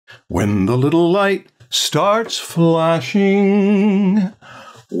When the little light starts flashing,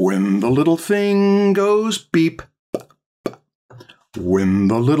 when the little thing goes beep, when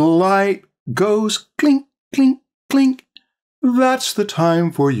the little light goes clink, clink, clink, that's the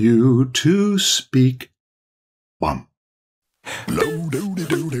time for you to speak. Bum. It's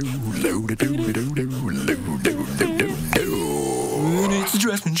the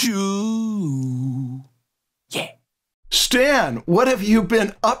Draftsmen Show. Yeah. Stan, what have you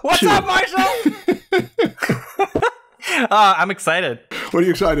been up What's to? up, Marshall? I'm excited. What are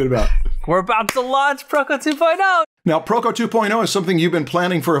you excited about? We're about to launch PROKO 2.0. Now, PROKO 2.0 is something you've been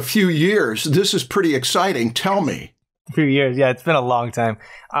planning for a few years. This is pretty exciting. Tell me. A few years. Yeah, it's been a long time.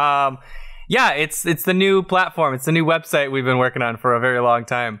 Yeah, it's the new platform. It's the new website we've been working on for a very long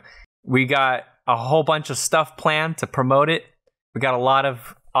time. We got a whole bunch of stuff planned to promote it. We got a lot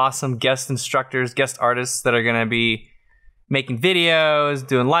of awesome guest instructors, guest artists that are going to be making videos,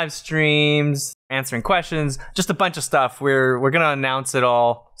 doing live streams, answering questions, just a bunch of stuff. We're going to announce it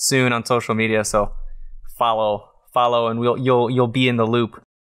all soon on social media, so follow and you'll be in the loop.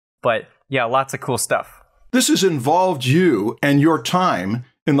 But yeah, lots of cool stuff. This has involved you and your time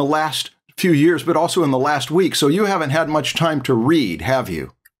in the last few years, but also in the last week. So you haven't had much time to read, have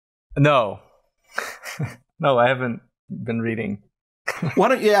you? No. No, I haven't been reading. Why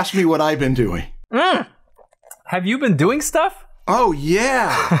don't you ask me what I've been doing? Have you been doing stuff? Oh,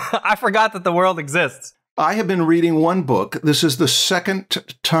 yeah. I forgot that the world exists. I have been reading one book. This is the second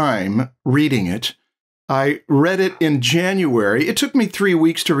time reading it. I read it in January. It took me 3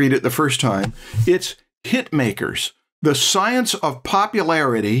 weeks to read it the first time. It's Hitmakers, The Science of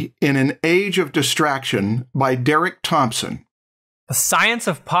Popularity in an Age of Distraction by Thompson. The Science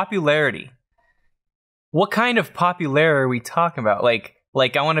of Popularity. What kind of popularity are we talking about? Like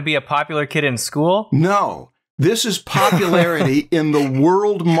I want to be a popular kid in school? No, this is popularity in the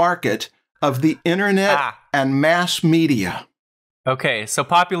world market of the internet and mass media. Okay, so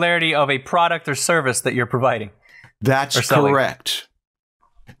popularity of a product or service that you're providing. That's correct.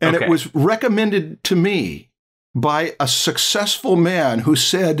 And okay. It was recommended to me by a successful man who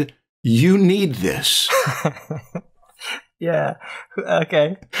said, "You need this." Yeah,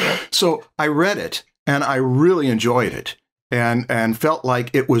 okay. Yeah. So I read it, and I really enjoyed it and felt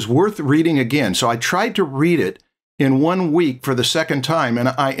like it was worth reading again. So I tried to read it in 1 week for the second time, and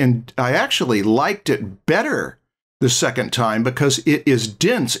I actually liked it better the second time because it is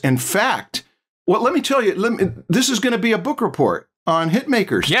dense. In fact, well, let me tell you, this is going to be a book report on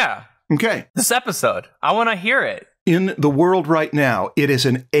Hitmakers. Yeah. Okay. This episode, I want to hear it. In the world right now, it is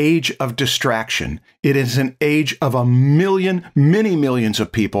an age of distraction. It is an age of many millions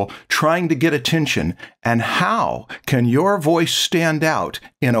of people trying to get attention. And how can your voice stand out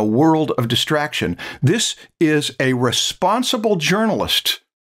in a world of distraction? This is a responsible journalist.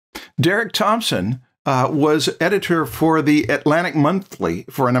 Thompson was editor for the Atlantic Monthly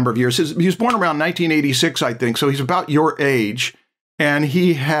for a number of years. He was born around 1986, I think, so he's about your age. And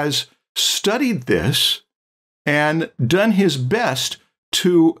he has studied this and done his best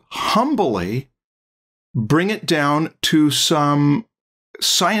to humbly bring it down to some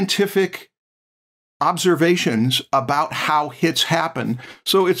scientific observations about how hits happen.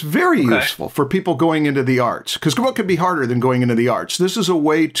 So it's very useful for people going into the arts, because what could be harder than going into the arts? This is a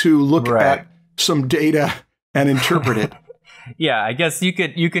way to look at some data and interpret it. Yeah, I guess you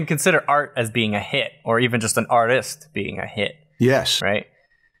can consider art as being a hit, or even just an artist being a hit. Yes. Right?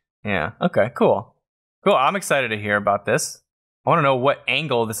 Yeah. Okay, cool. Cool. I'm excited to hear about this. I want to know what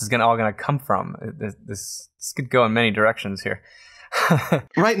angle this is all going to come from. This could go in many directions here.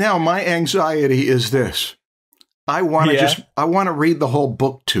 Right now, my anxiety is this. I want to read the whole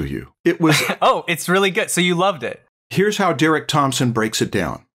book to you. It was Oh, it's really good. So you loved it. Here's how Thompson breaks it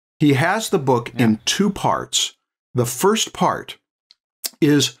down. He has the book in 2 parts. The first part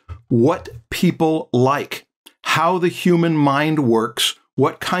is what people like, how the human mind works,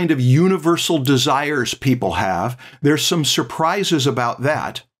 what kind of universal desires people have. There's some surprises about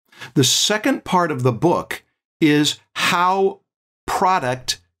that. The second part of the book is how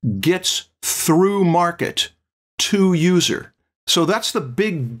product gets through market to user. So that's the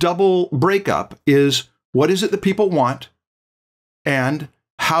big double breakup, is what is it that people want and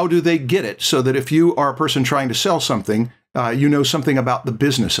how do they get it, so that if you are a person trying to sell something, you know something about the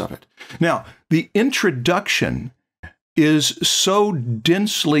business of it. Now, the introduction is so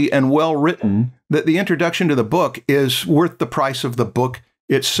densely and well written that the introduction to the book is worth the price of the book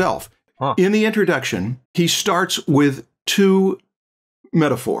itself. In the introduction, he starts with 2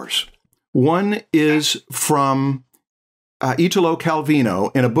 metaphors. One is from Italo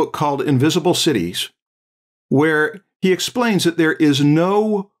Calvino in a book called Invisible Cities, where he explains that there is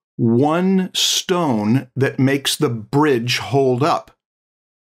no one stone that makes the bridge hold up.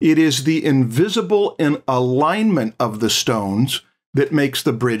 It is the invisible alignment of the stones that makes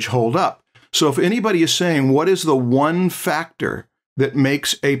the bridge hold up. So if anybody is saying, what is the one factor that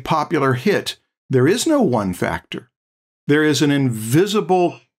makes a popular hit? There is no one factor. There is an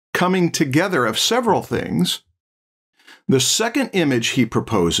invisible coming together of several things. The second image he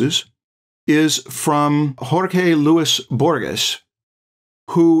proposes is from Jorge Luis Borges,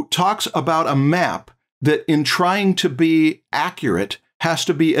 who talks about a map that, in trying to be accurate, has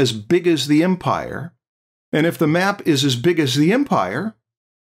to be as big as the empire. And if the map is as big as the empire,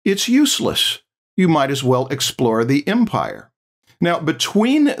 it's useless. You might as well explore the empire. Now,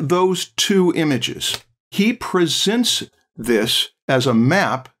 between those two images, he presents this as a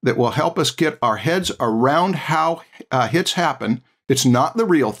map that will help us get our heads around how hits happen. It's not the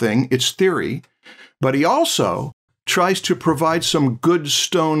real thing, it's theory. But he also tries to provide some good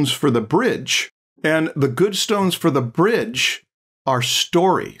stones for the bridge. And the good stones for the bridge are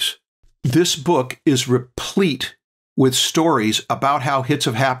stories. This book is replete with stories about how hits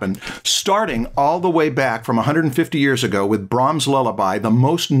have happened, starting all the way back from 150 years ago with Brahms' Lullaby, the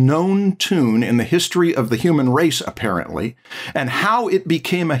most known tune in the history of the human race, apparently, and how it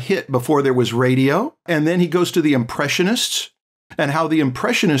became a hit before there was radio. And then he goes to the Impressionists, and how the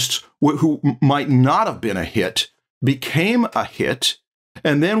Impressionists, who might not have been a hit, became a hit.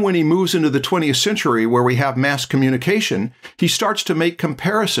 And then when he moves into the 20th century, where we have mass communication, he starts to make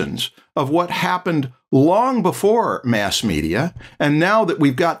comparisons of what happened long before mass media. And now that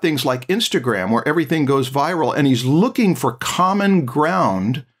we've got things like Instagram, where everything goes viral, and he's looking for common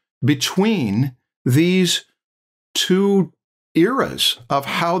ground between these two eras of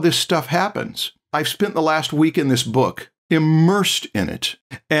how this stuff happens. I've spent the last week in this book, immersed in it,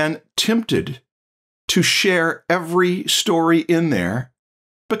 and tempted to share every story in there,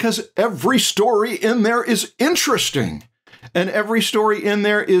 because every story in there is interesting. And every story in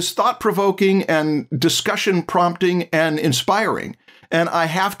there is thought-provoking and discussion-prompting and inspiring. And I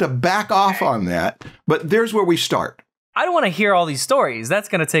have to back off on that, but there's where we start. I don't want to hear all these stories. That's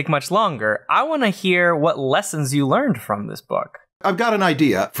going to take much longer. I want to hear what lessons you learned from this book. I've got an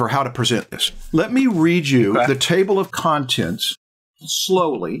idea for how to present this. Let me read you the table of contents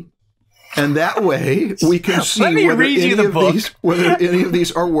slowly, and that way we can see whether any of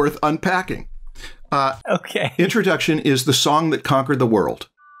these are worth unpacking. Okay. Introduction is the song that conquered the world.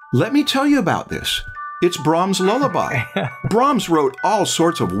 Let me tell you about this. It's Brahms' Lullaby. Brahms wrote all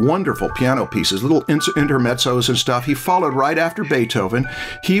sorts of wonderful piano pieces, little intermezzos and stuff. He followed right after Beethoven.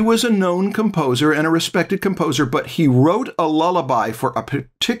 He was a known composer and a respected composer, but he wrote a lullaby for a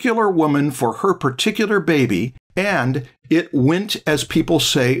particular woman for her particular baby, and it went, as people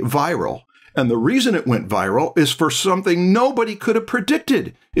say, viral. And the reason it went viral is for something nobody could have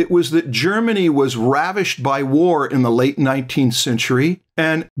predicted. It was that Germany was ravished by war in the late 19th century,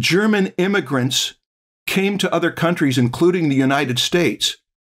 and German immigrants came to other countries, including the United States,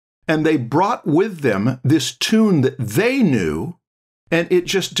 and they brought with them this tune that they knew, and it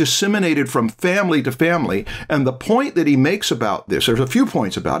just disseminated from family to family. And the point that he makes about this, there's a few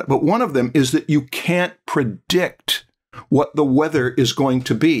points about it, but one of them is that you can't predict what the weather is going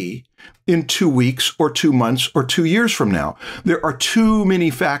to be in 2 weeks or 2 months or 2 years from now. There are too many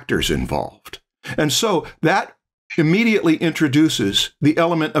factors involved. And so that immediately introduces the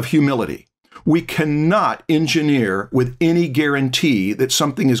element of humility. We cannot engineer with any guarantee that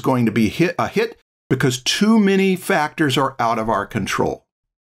something is going to be a hit because too many factors are out of our control.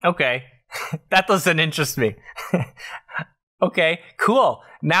 Okay. That doesn't interest me. Okay, cool.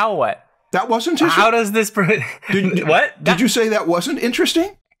 Now what? That wasn't interesting? How does this... What? Did you say that wasn't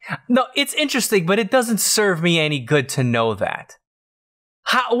interesting? No, it's interesting, but it doesn't serve me any good to know that.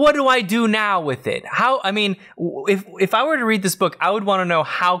 What do I do now with it? If I were to read this book, I would want to know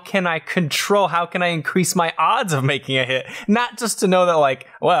how can I increase my odds of making a hit? Not just to know that, like,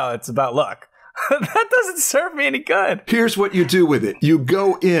 well, it's about luck. That doesn't serve me any good. Here's what you do with it. You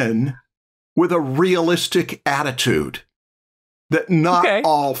go in with a realistic attitude that not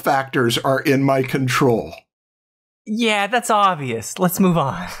all factors are in my control. Yeah, that's obvious. Let's move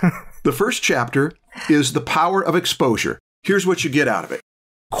on. The first chapter is the power of exposure. Here's what you get out of it.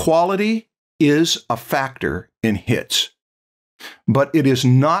 Quality is a factor in hits, but it is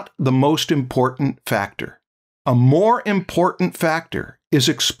not the most important factor. A more important factor is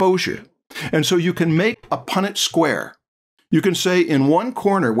exposure. And so you can make a Punnett square. You can say in one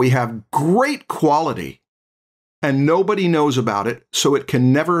corner we have great quality and nobody knows about it, so it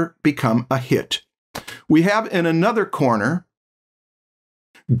can never become a hit. We have in another corner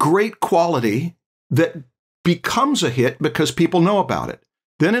great quality that becomes a hit because people know about it.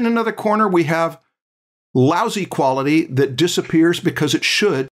 Then in another corner, we have lousy quality that disappears because it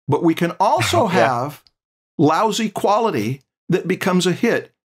should, but we can also have lousy quality that becomes a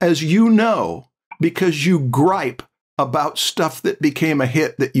hit, as you know, because you gripe about stuff that became a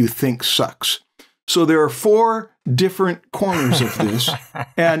hit that you think sucks. So there are 4 different corners of this,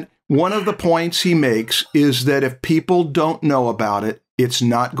 and one of the points he makes is that if people don't know about it, it's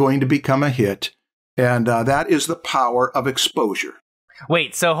not going to become a hit, and that is the power of exposure.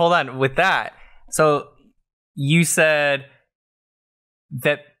 Wait, so hold on with that. So you said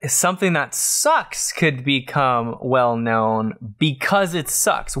that something that sucks could become well known because it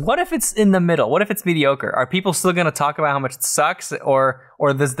sucks. What if it's in the middle? What if it's mediocre? Are people still going to talk about how much it sucks, or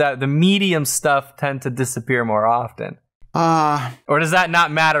does the medium stuff tend to disappear more often? Or does that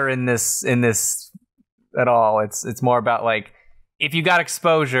not matter in this at all? It's more about like, if you got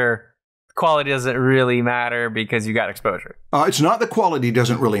exposure, quality doesn't really matter because you got exposure. It's not the quality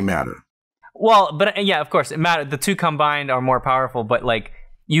doesn't really matter. Well, but yeah, of course it matters. The two combined are more powerful, but like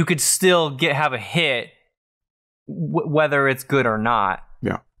you could still have a hit whether it's good or not.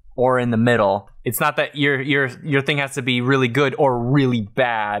 Yeah. Or in the middle. It's not that your thing has to be really good or really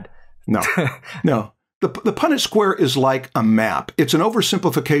bad. No. No. The Punnett square is like a map. It's an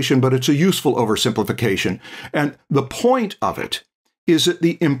oversimplification, but it's a useful oversimplification. And the point of it is that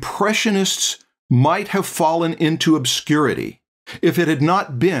the Impressionists might have fallen into obscurity if it had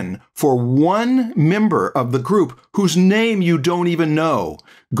not been for one member of the group whose name you don't even know,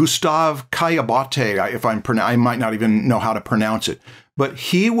 Gustave Caillebotte, I might not even know how to pronounce it. But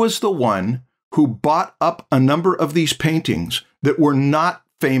he was the one who bought up a number of these paintings that were not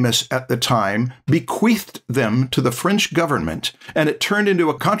famous at the time, bequeathed them to the French government, and it turned into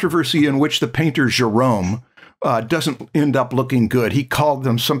a controversy in which the painter Gérôme doesn't end up looking good. He called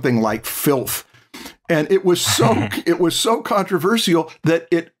them something like filth. And it was so controversial that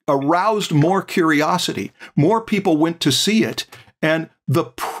it aroused more curiosity. More people went to see it. And the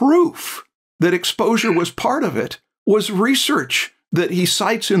proof that exposure was part of it was research that he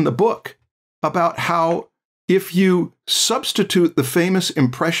cites in the book about how if you substitute the famous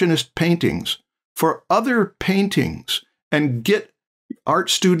Impressionist paintings for other paintings and get art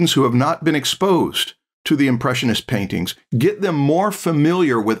students who have not been exposed to the Impressionist paintings, get them more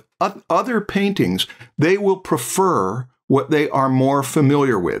familiar with other paintings, they will prefer what they are more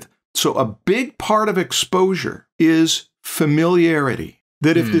familiar with. So a big part of exposure is familiarity.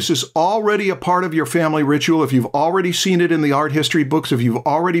 That if this is already a part of your family ritual, if you've already seen it in the art history books, if you've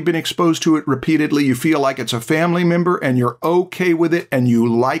already been exposed to it repeatedly, you feel like it's a family member and you're okay with it and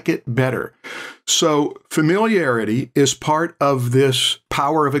you like it better. So familiarity is part of this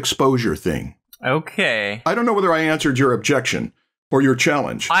power of exposure thing. Okay. I don't know whether I answered your objection or your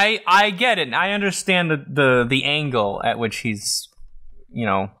challenge. I get it. I understand the angle at which he's,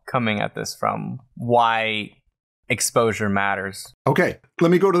 coming at this from. Why exposure matters. Okay,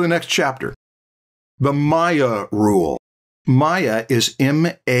 let me go to the next chapter. The Maya rule. Maya is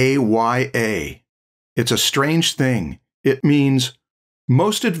M-A-Y-A. It's a strange thing. It means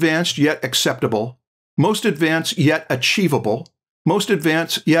most advanced yet acceptable, most advanced yet achievable, most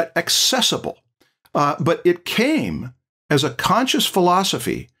advanced yet accessible. But it came as a conscious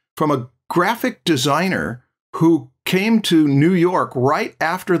philosophy from a graphic designer who came to New York right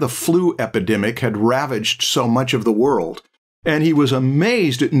after the flu epidemic had ravaged so much of the world. And he was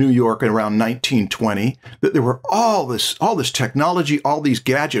amazed at New York around 1920 that there were all this technology, all these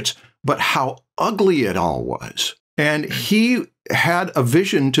gadgets, but how ugly it all was. And he had a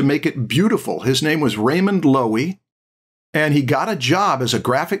vision to make it beautiful. His name was Raymond Loewy. And he got a job as a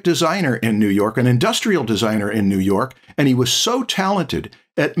graphic designer in New York, an industrial designer in New York, and he was so talented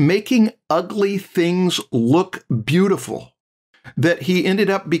at making ugly things look beautiful that he ended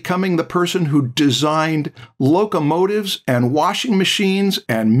up becoming the person who designed locomotives and washing machines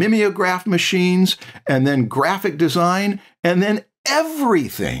and mimeograph machines and then graphic design and then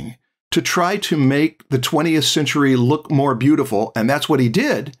everything to try to make the 20th century look more beautiful. And that's what he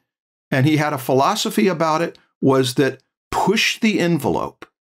did. And he had a philosophy about it, was that push the envelope,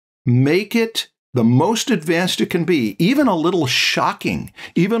 make it the most advanced it can be, even a little shocking,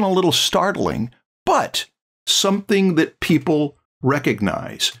 even a little startling, but something that people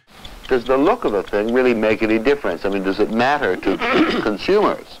recognize. Does the look of the thing really make any difference? I mean, does it matter to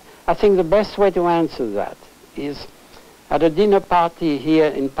consumers? I think the best way to answer that is at a dinner party here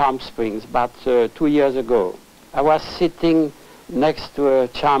in Palm Springs about 2 years ago. I was sitting next to a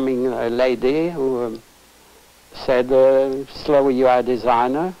charming lady who said, Slowy, you are a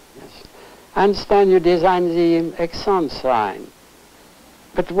designer. Yes. I understand you designed the Exxon sign.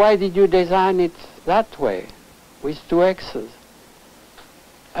 But why did you design it that way, with 2 X's?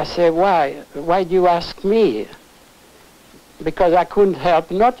 I said, why? Why do you ask me? Because I couldn't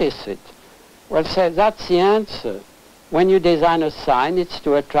help notice it. Well, said, that's the answer. When you design a sign, it's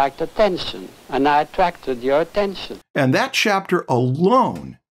to attract attention. And I attracted your attention. And that chapter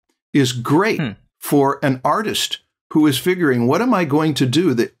alone is great for an artist who is figuring, what am I going to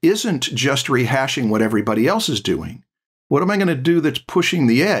do that isn't just rehashing what everybody else is doing? What am I going to do that's pushing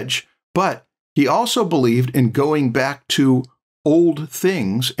the edge? But he also believed in going back to old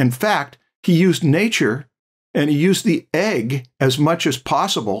things. In fact, he used nature and he used the egg as much as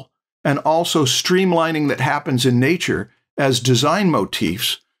possible, and also streamlining that happens in nature as design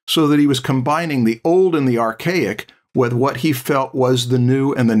motifs, so that he was combining the old and the archaic with what he felt was the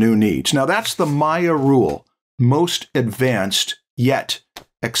new and the new needs. Now, that's the Maya rule, most advanced yet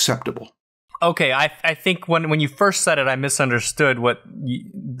acceptable. Okay, I think when you first said it, I misunderstood what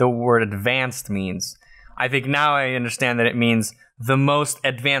the word advanced means. I think now I understand that it means the most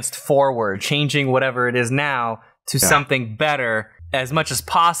advanced forward, changing whatever it is now to something better as much as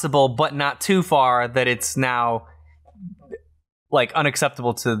possible, but not too far that it's now like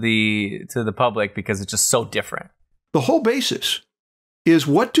unacceptable to the public because it's just so different. The whole basis is,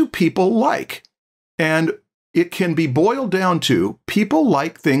 what do people like? And it can be boiled down to, people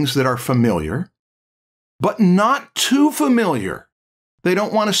like things that are familiar, but not too familiar. They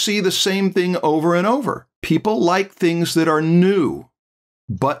don't want to see the same thing over and over. People like things that are new,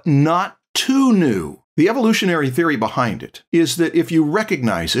 but not too new. The evolutionary theory behind it is that if you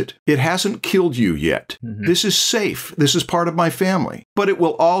recognize it, it hasn't killed you yet. This is safe. This is part of my family. But it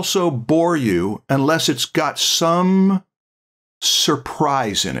will also bore you unless it's got some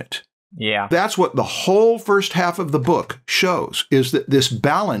surprise in it. Yeah. That's what the whole first half of the book shows, is that this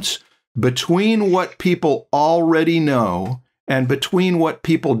balance between what people already know and between what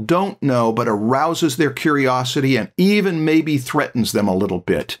people don't know but arouses their curiosity and even maybe threatens them a little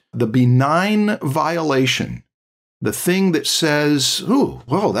bit. The benign violation, the thing that says, ooh,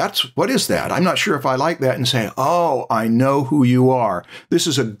 whoa, what is that? I'm not sure if I like that, and say, oh, I know who you are. This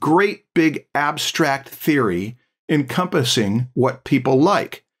is a great big abstract theory encompassing what people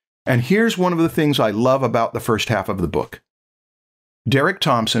like. And here's one of the things I love about the first half of the book. Derek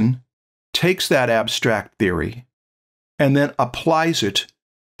Thompson takes that abstract theory and then applies it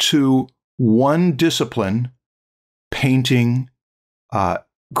to one discipline, painting,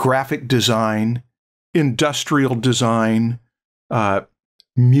 graphic design, industrial design,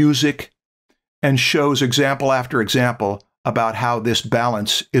 music, and shows example after example about how this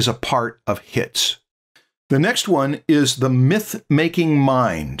balance is a part of hits. The next one is The Myth-Making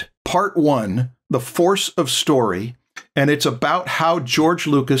Mind, Part 1, The Force of Story, and it's about how George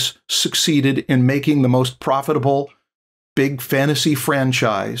Lucas succeeded in making the most profitable big fantasy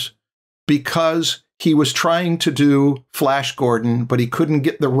franchise because he was trying to do Flash Gordon, but he couldn't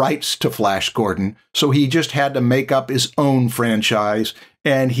get the rights to Flash Gordon, so he just had to make up his own franchise,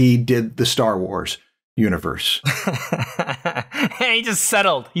 and he did the Star Wars universe. He just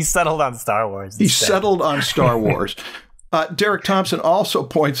settled. He settled on Star Wars. He settled on Star Wars. Derek Thompson also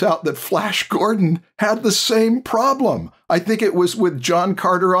points out that Flash Gordon had the same problem. I think it was with John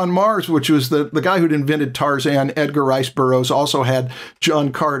Carter on Mars, which was the guy who'd invented Tarzan. Edgar Rice Burroughs also had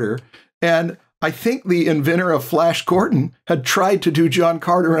John Carter. And I think the inventor of Flash Gordon had tried to do John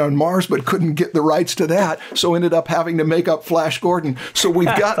Carter on Mars, but couldn't get the rights to that, so ended up having to make up Flash Gordon. So we've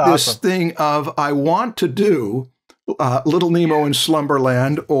got this thing of, I want to do Little Nemo in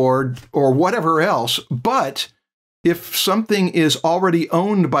Slumberland or whatever else, but if something is already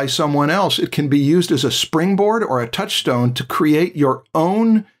owned by someone else, it can be used as a springboard or a touchstone to create your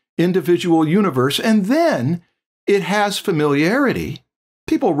own individual universe, and then it has familiarity.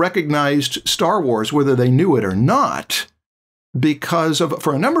 People recognized Star Wars whether they knew it or not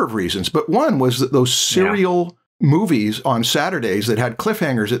for a number of reasons, but one was that those serial movies on Saturdays that had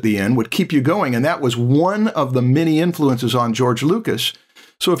cliffhangers at the end would keep you going, and that was one of the many influences on George Lucas.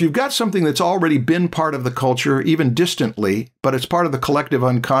 So if you've got something that's already been part of the culture, even distantly, but it's part of the collective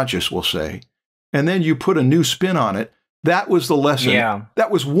unconscious, we'll say, and then you put a new spin on it, that was the lesson. Yeah.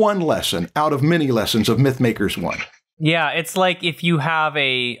 That was one lesson out of many lessons of Mythmakers 1. Yeah, it's like if you have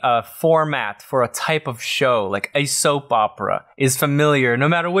a format for a type of show, like a soap opera is familiar. No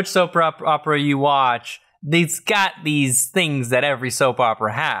matter which soap opera you watch, it's got these things that every soap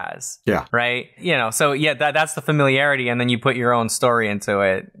opera has. Yeah. Right? You know, so yeah, that's the familiarity, and then you put your own story into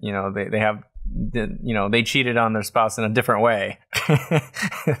it. You know, they cheated on their spouse in a different way.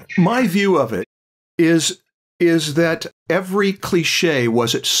 My view of it is that every cliche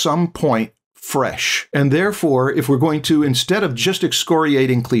was at some point fresh. And therefore, if we're going to, instead of just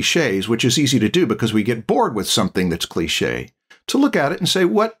excoriating cliches, which is easy to do because we get bored with something that's cliche, to look at it and say,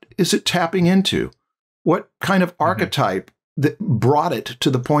 what is it tapping into? What kind of archetype that brought it to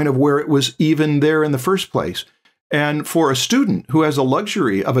the point of where it was even there in the first place? And for a student who has a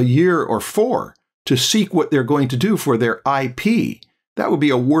luxury of a year or 4 to seek what they're going to do for their IP, that would be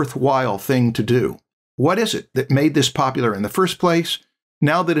a worthwhile thing to do. What is it that made this popular in the first place?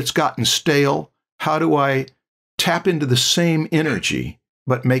 Now that it's gotten stale, how do I tap into the same energy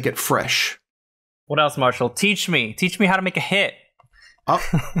but make it fresh? What else, Marshall? Teach me how to make a hit.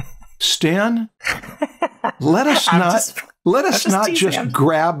 Stan, let us not just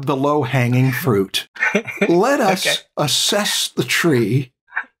grab the low-hanging fruit. Let us assess the tree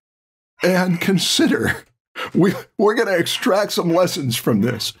and consider. We're going to extract some lessons from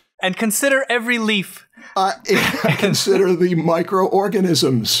this. And consider every leaf. Consider the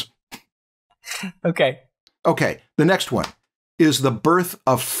microorganisms. Okay. Okay, the next one is the birth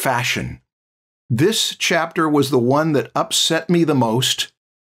of fashion. This chapter was the one that upset me the most.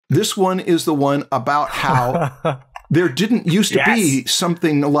 This one is the one about how there didn't used to be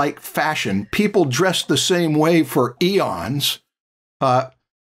something like fashion. People dressed the same way for eons.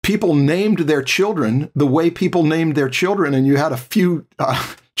 People named their children the way people named their children, and you had a few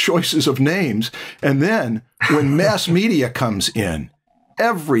choices of names. And then when mass media comes in,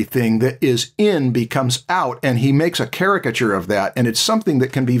 everything that is in becomes out, and he makes a caricature of that. And it's something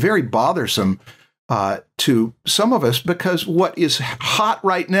that can be very bothersome to some of us, because what is hot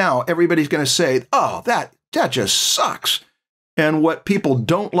right now, everybody's going to say, oh, that just sucks. And what people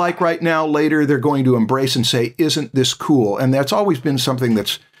don't like right now, later they're going to embrace and say, isn't this cool? And that's always been something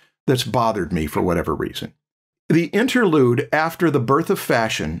that's bothered me for whatever reason. The interlude after the birth of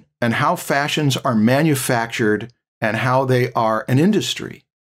fashion and how fashions are manufactured and how they are an industry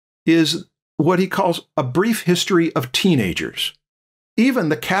is what he calls a brief history of teenagers. Even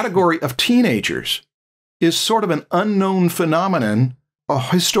the category of teenagers is sort of an unknown phenomenon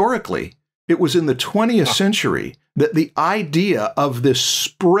historically. It was in the 20th century that the idea of this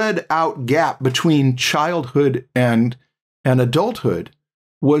spread out gap between childhood and adulthood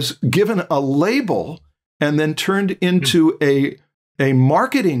was given a label and then turned into a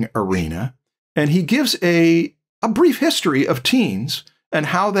marketing arena. And he gives a brief history of teens and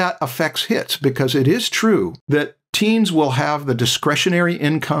how that affects hits, because it is true that teens will have the discretionary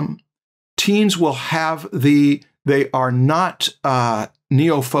income. Teens will have they are not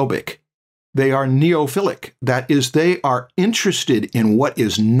neophobic. They are neophilic. That is, they are interested in what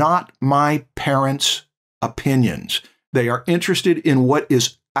is not my parents' opinions. They are interested in what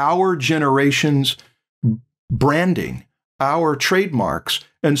is our generation's branding, our trademarks.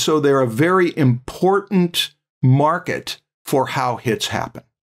 And so they're a very important market for how hits happen.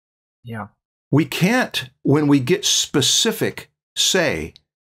 Yeah. We can't, when we get specific, say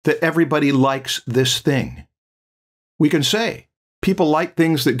that everybody likes this thing. We can say people like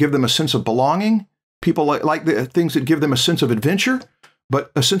things that give them a sense of belonging. People like the things that give them a sense of adventure.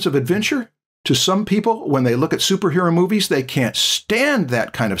 But a sense of adventure, to some people, when they look at superhero movies, they can't stand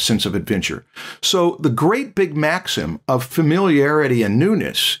that kind of sense of adventure. So the great big maxim of familiarity and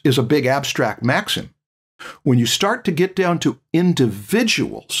newness is a big abstract maxim. When you start to get down to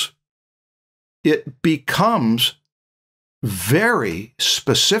individuals, it becomes very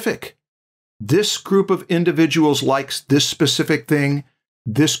specific. This group of individuals likes this specific thing.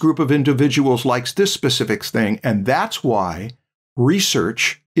 This group of individuals likes this specific thing. And that's why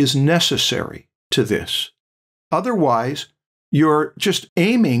research is necessary to this. Otherwise, you're just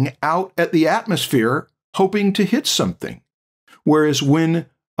aiming out at the atmosphere, hoping to hit something. Whereas when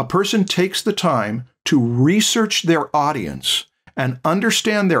a person takes the time to research their audience and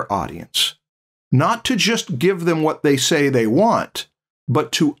understand their audience, not to just give them what they say they want,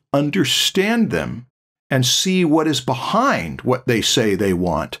 but to understand them and see what is behind what they say they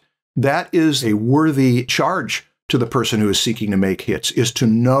want, that is a worthy charge to the person who is seeking to make hits, is to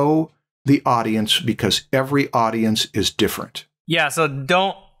know the audience, because every audience is different. Yeah, so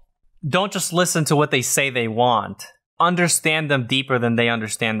don't just listen to what they say they want. Understand them deeper than they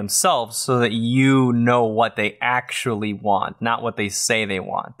understand themselves, so that you know what they actually want, not what they say they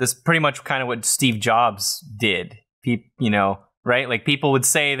want. This is pretty much kind of what Steve Jobs did. Right? Like, people would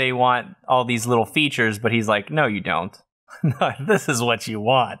say they want all these little features, but he's like, no, you don't. No, this is what you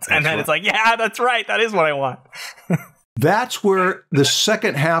want. And then it's like, yeah, that's right. That is what I want. That's where the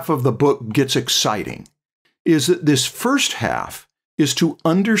second half of the book gets exciting, is that this first half is to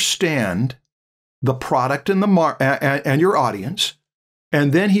understand the product and and your audience.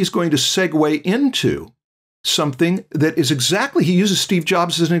 And then he's going to segue into something that is exactly, he uses Steve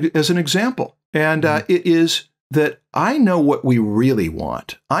Jobs as an example. And it is that I know what we really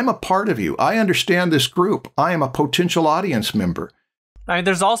want. I'm a part of you. I understand this group. I am a potential audience member. I mean,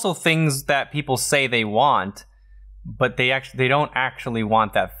 there's also things that people say they want, but they don't actually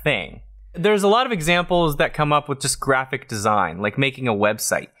want that thing. There's a lot of examples that come up with just graphic design, like making a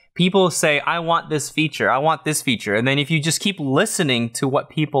website. People say, I want this feature, I want this feature. And then if you just keep listening to what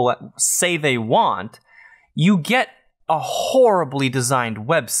people say they want, you get a horribly designed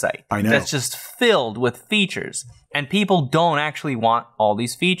website that's just filled with features. And people don't actually want all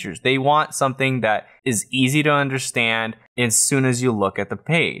these features. They want something that is easy to understand as soon as you look at the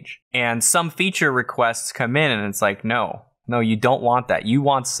page. And some feature requests come in and it's like, no, you don't want that. You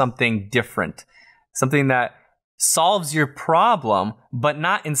want something different, something that solves your problem, but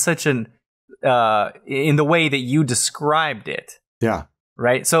not in such in the way that you described it. Yeah.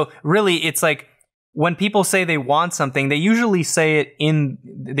 Right. So really, it's like when people say they want something, they usually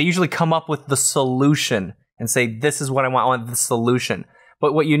they usually come up with the solution and say, this is what I want the solution.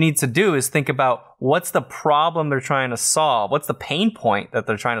 But what you need to do is think about what's the problem they're trying to solve? What's the pain point that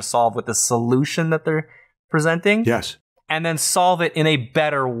they're trying to solve with the solution that they're presenting? Yes. And then solve it in a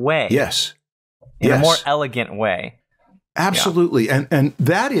better way. Yes. In a more elegant way. Absolutely. Yeah. And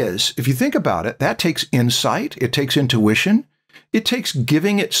that is, if you think about it, that takes insight. It takes intuition. It takes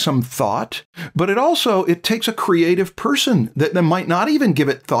giving it some thought, but it takes a creative person that might not even give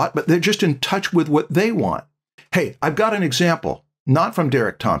it thought, but they're just in touch with what they want. Hey, I've got an example, not from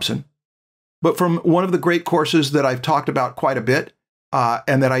Derek Thompson, but from one of the great courses that I've talked about quite a bit,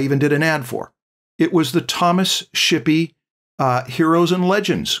 and that I even did an ad for. It was the Thomas Shippey Heroes and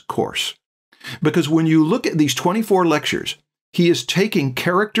Legends course. Because when you look at these 24 lectures, he is taking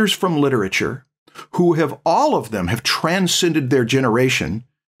characters from literature who all of them have transcended their generation,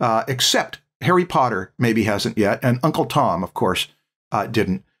 except Harry Potter maybe hasn't yet, and Uncle Tom, of course,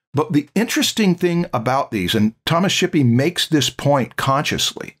 didn't. But the interesting thing about these, and Thomas Shippey makes this point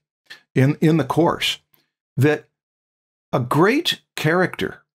consciously in the course, that a great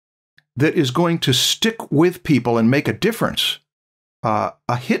character that is going to stick with people and make a difference,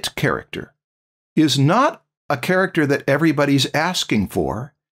 a hit character, is not a character that everybody's asking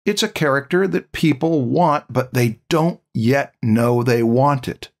for. It's a character that people want, but they don't yet know they want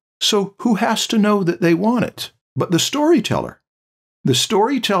it. So who has to know that they want it? But the storyteller. The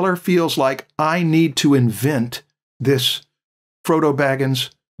storyteller feels like, I need to invent this Frodo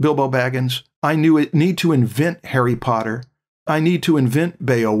Baggins, Bilbo Baggins. I need to invent Harry Potter. I need to invent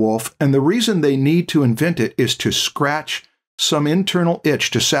Beowulf. And the reason they need to invent it is to scratch some internal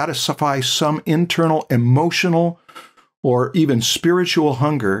itch, to satisfy some internal emotional or even spiritual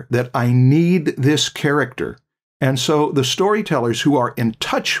hunger that I need this character. And so the storytellers who are in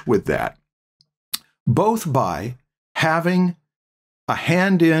touch with that, both by having a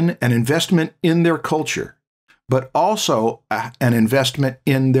hand in, an investment in their culture, but also an investment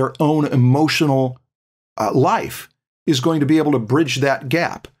in their own emotional life, is going to be able to bridge that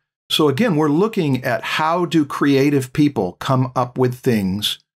gap. So again, we're looking at how do creative people come up with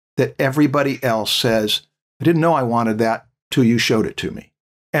things that everybody else says, I didn't know I wanted that till you showed it to me.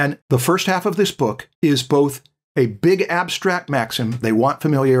 And the first half of this book is both a big abstract maxim, they want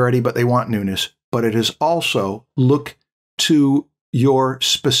familiarity, but they want newness, but it is also look to your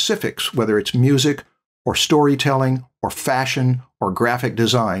specifics, whether it's music or storytelling or fashion or graphic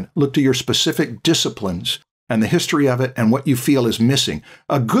design. Look to your specific disciplines and the history of it and what you feel is missing.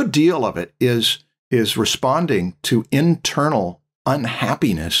 A good deal of it is responding to internal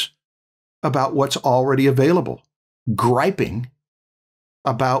unhappiness about what's already available, griping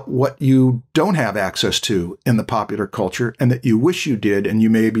about what you don't have access to in the popular culture and that you wish you did and you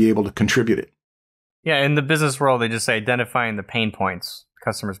may be able to contribute it. Yeah, in the business world, they just say identifying the pain points,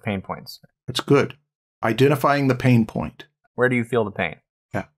 customers' pain points. That's good. Identifying the pain point. Where do you feel the pain?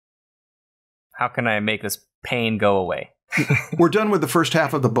 Yeah. How can I make this pain go away? We're done with the first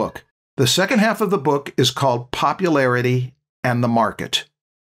half of the book. The second half of the book is called Popularity and the Market.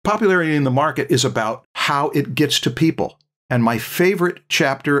 Popularity in the Market is about how it gets to people. And my favorite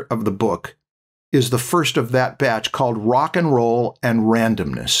chapter of the book is the first of that batch, called Rock and Roll and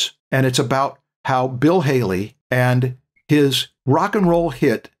Randomness. And it's about how Bill Haley and his rock and roll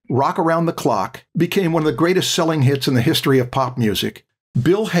hit, Rock Around the Clock, became one of the greatest selling hits in the history of pop music.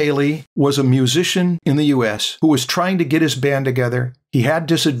 Bill Haley was a musician in the U.S. who was trying to get his band together. He had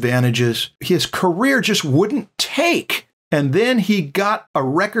disadvantages. His career just wouldn't take. And then he got a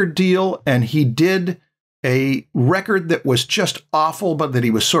record deal, and he did a record that was just awful, but that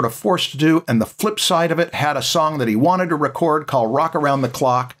he was sort of forced to do. And the flip side of it had a song that he wanted to record called Rock Around the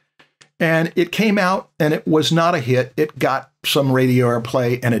Clock. And it came out, and it was not a hit. It got some radio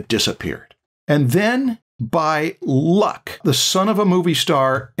airplay, and it disappeared. And then by luck, the son of a movie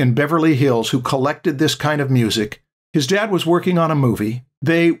star in Beverly Hills who collected this kind of music. His dad was working on a movie.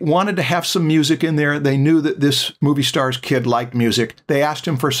 They wanted to have some music in there. They knew that this movie star's kid liked music. They asked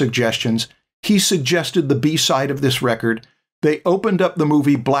him for suggestions. He suggested the B-side of this record. They opened up the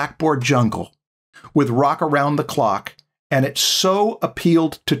movie Blackboard Jungle with Rock Around the Clock, and it so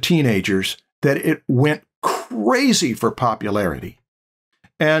appealed to teenagers that it went crazy for popularity.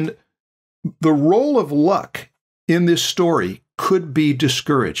 And the role of luck in this story could be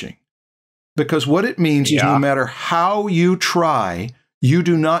discouraging, because what it means is no matter how you try, you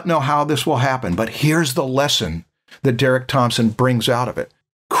do not know how this will happen. But here's the lesson that Derek Thompson brings out of it.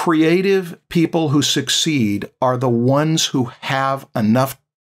 Creative people who succeed are the ones who have enough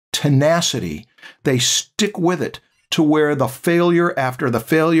tenacity. They stick with it to where the failure after the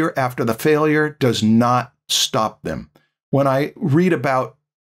failure after the failure does not stop them. When I read about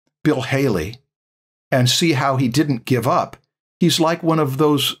Bill Haley and see how he didn't give up, he's like one of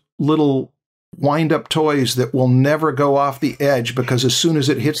those little wind-up toys that will never go off the edge, because as soon as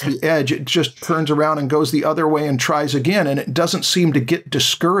it hits the edge, it just turns around and goes the other way and tries again, and it doesn't seem to get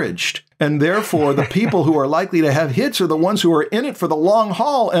discouraged. And therefore, the people who are likely to have hits are the ones who are in it for the long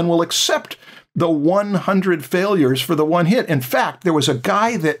haul and will accept the 100 failures for the one hit. In fact, there was a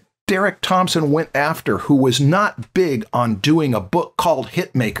guy that Derek Thompson went after who was not big on doing a book called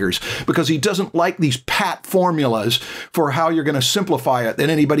Hitmakers, because he doesn't like these pat formulas for how you're going to simplify it, that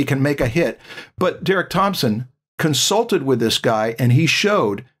anybody can make a hit. But Derek Thompson consulted with this guy, and he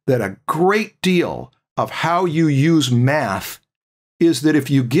showed that a great deal of how you use math is that if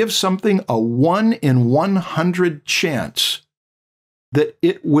you give something a 1 in 100 chance that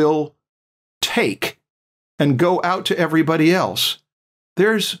it will take and go out to everybody else,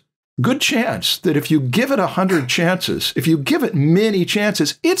 there's good chance that if you give it 100 chances, if you give it many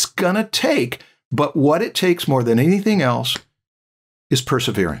chances, it's going to take. But what it takes more than anything else is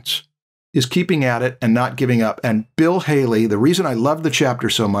perseverance, is keeping at it and not giving up. And Bill Haley, the reason I love the chapter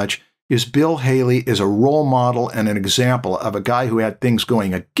so much is Bill Haley is a role model and an example of a guy who had things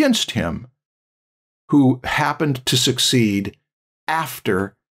going against him, who happened to succeed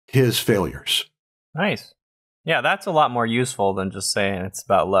after his failures. Nice. Yeah, that's a lot more useful than just saying it's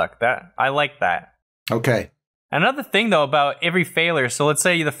about luck. That I like that. Okay. Another thing though about every failure. So let's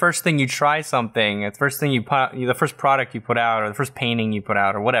say the first thing you try something, the first thing the first product you put out, or the first painting you put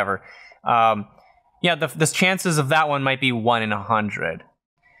out, or whatever. The chances of that one might be 1 in 100,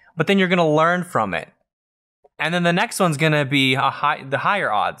 but then you're going to learn from it, and then the next one's going to be the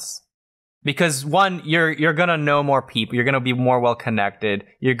higher odds. Because one, you're going to know more people, you're going to be more well connected,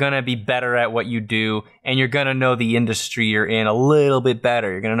 you're going to be better at what you do, and you're going to know the industry you're in a little bit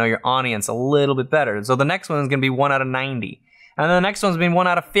better. You're going to know your audience a little bit better. So the next one is going to be 1 out of 90. And then the next one's been 1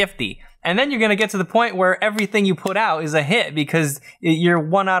 out of 50. And then you're going to get to the point where everything you put out is a hit because you're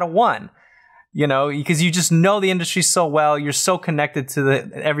 1 out of 1. You know, because you just know the industry so well, you're so connected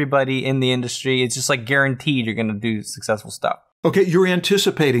to everybody in the industry. It's just like guaranteed you're going to do successful stuff. Okay, you're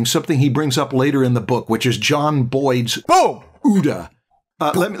anticipating something he brings up later in the book, which is John Boyd's OODA.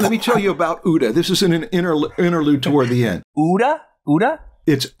 Let me tell you about OODA. This is an interlude toward the end. OODA? OODA?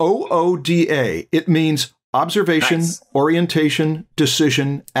 It's OODA. It means observation, Nice. Orientation,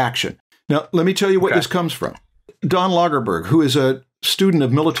 decision, action. Now, let me tell you where this comes from. Don Lagerberg, who is a student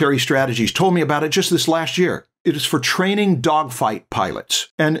of military strategies, told me about it just this last year. It is for training dogfight pilots.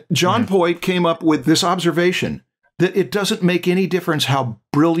 And John Boyd came up with this observation that it doesn't make any difference how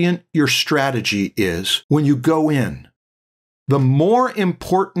brilliant your strategy is when you go in. The more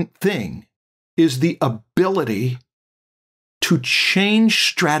important thing is the ability to change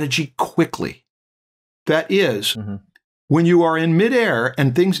strategy quickly. That is, when you are in midair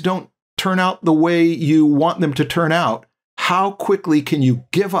and things don't turn out the way you want them to turn out, how quickly can you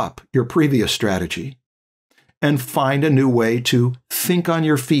give up your previous strategy and find a new way to think on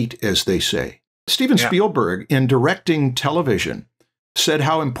your feet, as they say? Steven Spielberg, in directing television, said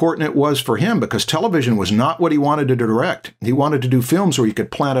how important it was for him because television was not what he wanted to direct. He wanted to do films where you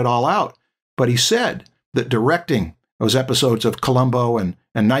could plan it all out. But he said that directing those episodes of Columbo and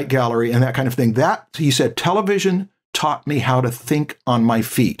Night Gallery and that kind of thing, that, he said, television taught me how to think on my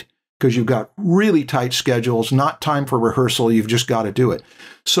feet because you've got really tight schedules, not time for rehearsal. You've just got to do it.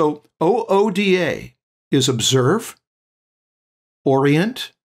 So OODA is observe,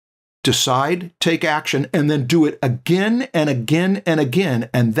 orient, decide, take action, and then do it again and again and again.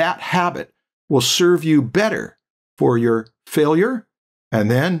 And that habit will serve you better for your failure, and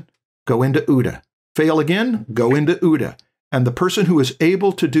then go into OODA. Fail again, go into OODA. And the person who is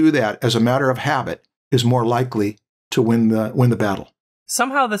able to do that as a matter of habit is more likely to win the battle.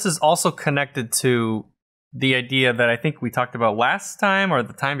 Somehow this is also connected to the idea that I think we talked about last time or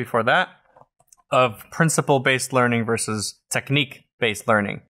the time before that of principle-based learning versus technique-based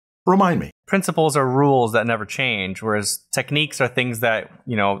learning. Remind me. Principles are rules that never change, whereas techniques are things that,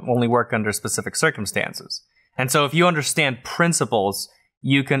 only work under specific circumstances. And so if you understand principles,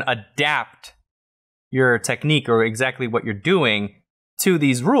 you can adapt your technique or exactly what you're doing to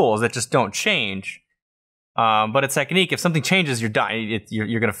these rules that just don't change. But a technique, if something changes, you're done.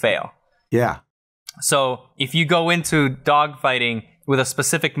 You're going to fail. Yeah. So if you go into dogfighting with a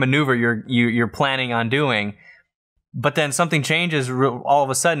specific maneuver you're planning on doing, but then something changes all of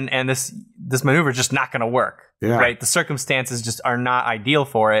a sudden, and this maneuver is just not going to work. Yeah. Right? The circumstances just are not ideal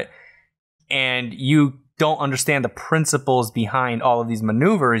for it, and you don't understand the principles behind all of these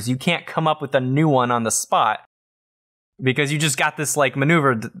maneuvers. You can't come up with a new one on the spot because you just got this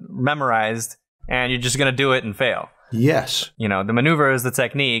maneuver memorized, and you're just going to do it and fail. Yes. The maneuver is the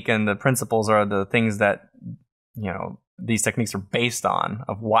technique, and the principles are the things that, these techniques are based on,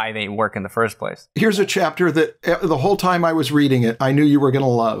 of why they work in the first place. Here's a chapter that the whole time I was reading it, I knew you were going to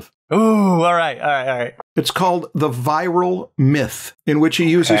love. Ooh, all right. It's called The Viral Myth, in which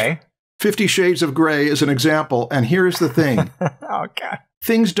he uses 50 Shades of Grey as an example. And here's the thing. Okay.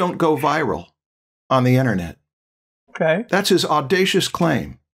 Things don't go viral on the internet. Okay. That's his audacious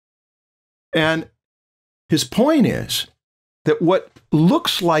claim. And his point is that what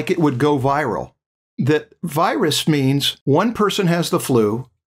looks like it would go viral, that virus means one person has the flu,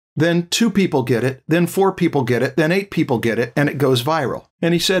 then 2 people get it, then 4 people get it, then 8 people get it, and it goes viral.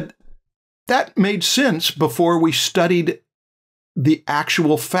 And he said that made sense before we studied the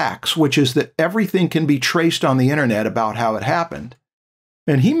actual facts, which is that everything can be traced on the internet about how it happened.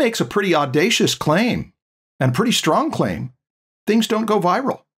 And he makes a pretty audacious claim, and a pretty strong claim. Things don't go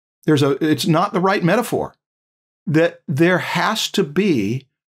viral. It's not the right metaphor. That there has to be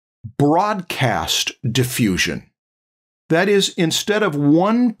broadcast diffusion. That is, instead of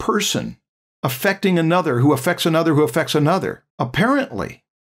one person affecting another, who affects another, who affects another, apparently,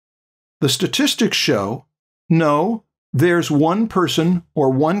 the statistics show, no, there's one person or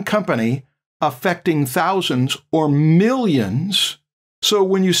one company affecting thousands or millions. So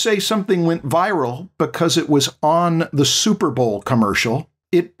when you say something went viral because it was on the Super Bowl commercial,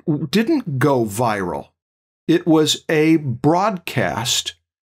 it didn't go viral. It was a broadcast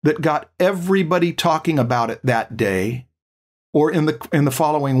that got everybody talking about it that day or in the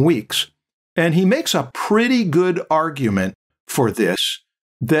following weeks. And he makes a pretty good argument for this,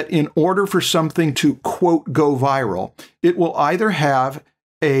 that in order for something to, quote, go viral, it will either have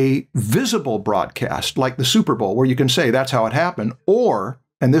a visible broadcast, like the Super Bowl, where you can say that's how it happened, or,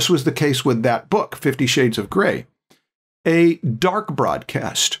 and this was the case with that book, 50 Shades of Grey, a dark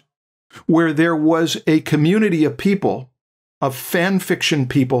broadcast, where there was a community of people, of fan fiction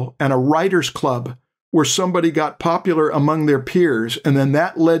people, and a writers club where somebody got popular among their peers, and then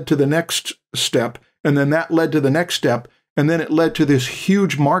that led to the next step, and then that led to the next step, and then it led to this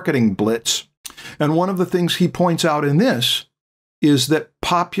huge marketing blitz. And one of the things he points out in this is that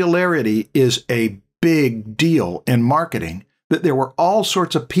popularity is a big deal in marketing, that there were all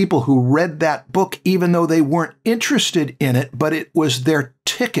sorts of people who read that book even though they weren't interested in it, but it was their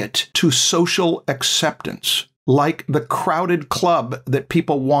ticket to social acceptance, like the crowded club that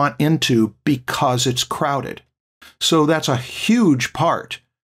people want into because it's crowded. So that's a huge part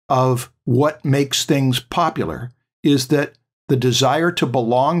of what makes things popular, is that the desire to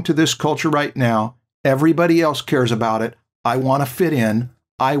belong to this culture right now, everybody else cares about it, I want to fit in,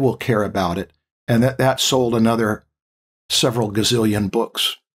 I will care about it, and that sold another several gazillion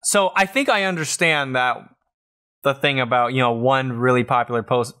books. So I think I understand that the thing about, one really popular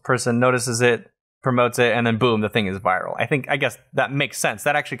person notices it, promotes it, and then boom, the thing is viral. I guess that makes sense.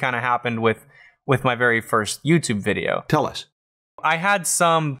 That actually kind of happened with my very first YouTube video. Tell us. I had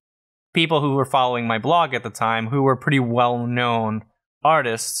some people who were following my blog at the time who were pretty well-known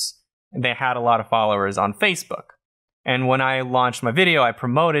artists, and they had a lot of followers on Facebook. And when I launched my video, I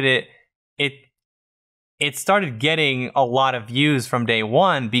promoted it. It started getting a lot of views from day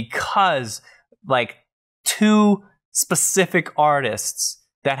one because 2 specific artists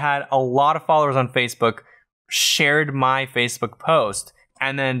that had a lot of followers on Facebook shared my Facebook post,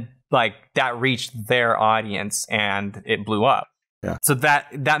 and then that reached their audience and it blew up. Yeah. So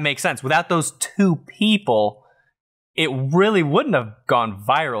that makes sense. Without those 2 people, it really wouldn't have gone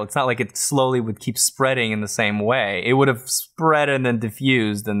viral. It's not like it slowly would keep spreading in the same way. It would have spread and then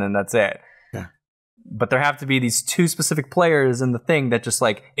diffused, and then that's it. Yeah. But there have to be these 2 specific players in the thing that just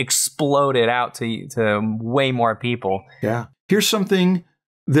exploded out to way more people. Yeah. Here's something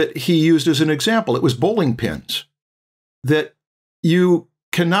that he used as an example. It was bowling pins. That you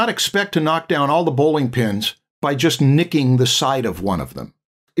cannot expect to knock down all the bowling pins by just nicking the side of one of them.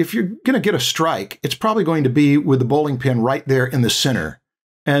 If you're going to get a strike, it's probably going to be with the bowling pin right there in the center.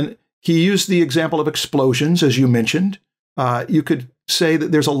 And he used the example of explosions, as you mentioned. You could say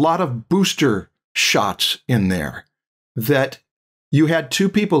that there's a lot of booster shots in there, that you had two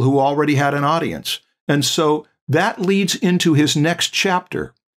people who already had an audience. And so that leads into his next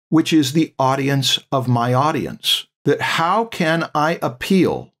chapter, which is the audience of my audience. That how can I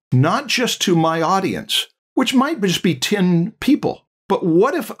appeal not just to my audience, which might just be 10 people, but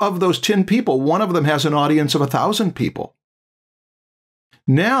what if of those 10 people, one of them has an audience of 1,000 people?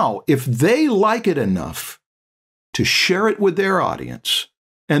 Now, if they like it enough to share it with their audience,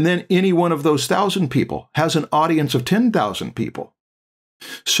 and then any one of those 1,000 people has an audience of 10,000 people.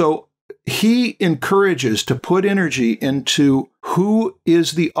 So he encourages to put energy into who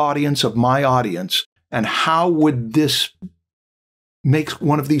is the audience of my audience, and how would this make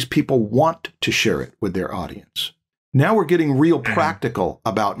one of these people want to share it with their audience. Now we're getting real practical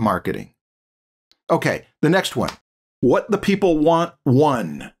about marketing. Okay, the next one. What the people want,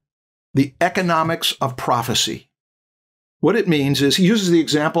 one. The economics of prophecy. What it means is he uses the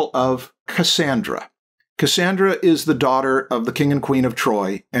example of Cassandra. Cassandra is the daughter of the king and queen of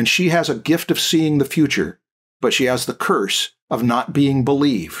Troy, and she has a gift of seeing the future, but she has the curse of not being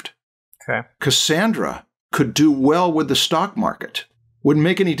believed. Okay. Cassandra could do well with the stock market. Wouldn't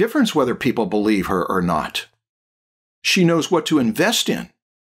make any difference whether people believe her or not. She knows what to invest in.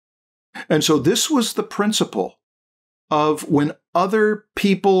 And so this was the principle of when other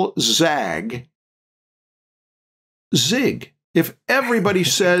people zag, zig. If everybody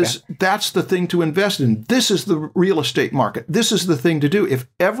says that's the thing to invest in, this is the real estate market, this is the thing to do. If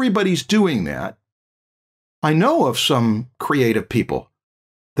everybody's doing that, I know of some creative people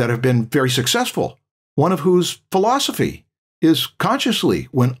that have been very successful, one of whose philosophy is consciously,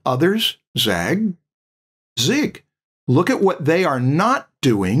 when others zag, zig. Look at what they are not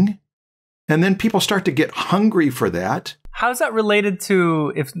doing, and then people start to get hungry for that. How's that related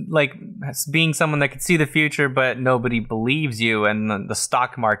to if, like, being someone that can see the future, but nobody believes you, and the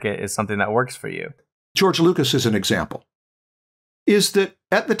stock market is something that works for you? George Lucas is an example. Is that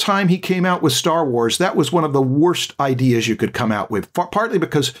at the time he came out with Star Wars, that was one of the worst ideas you could come out with, partly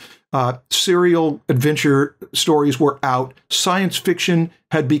because serial adventure stories were out. Science fiction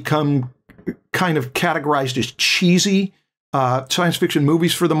had become kind of categorized as cheesy. Science fiction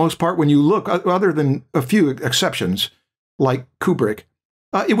movies, for the most part, when you look, other than a few exceptions, like Kubrick,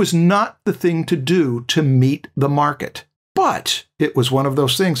 it was not the thing to do to meet the market. But it was one of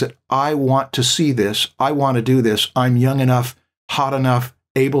those things that I want to see this. I want to do this. I'm young enough, hot enough,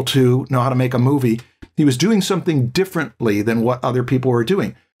 able to know how to make a movie. He was doing something differently than what other people were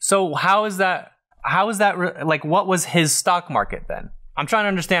doing. So how is that like, what was his stock market then? I'm trying to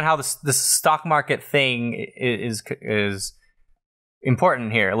understand how this stock market thing is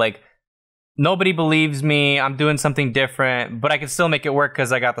important here. Like, nobody believes me, I'm doing something different, but I can still make it work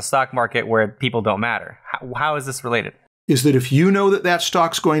because I got the stock market where people don't matter. How is this related? Is that if you know that that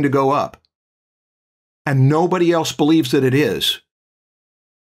stock's going to go up and nobody else believes that it is,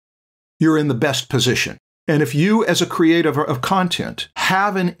 you're in the best position. And if you, as a creator of content,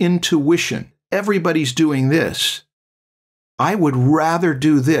 have an intuition, everybody's doing this, I would rather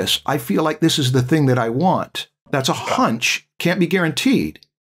do this. I feel like this is the thing that I want. That's a hunch, can't be guaranteed,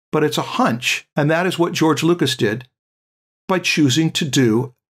 but it's a hunch. And that is what George Lucas did by choosing to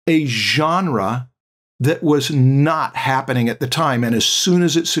do a genre that was not happening at the time. And as soon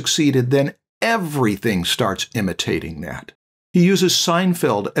as it succeeded, then everything starts imitating that. He uses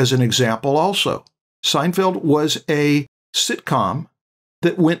Seinfeld as an example also. Seinfeld was a sitcom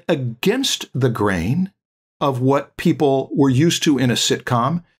that went against the grain of what people were used to in a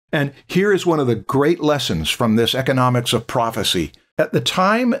sitcom. And here is one of the great lessons from this economics of prophecy. At the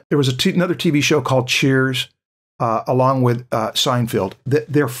time, there was another TV show called Cheers, along with Seinfeld.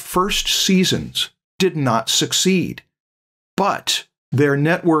 Their first seasons did not succeed. But their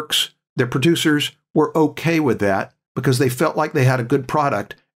networks, their producers were okay with that because they felt like they had a good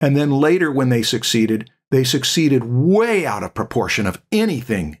product. And then later when they succeeded way out of proportion of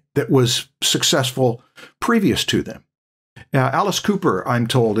anything that was successful previous to them. Now, Alice Cooper, I'm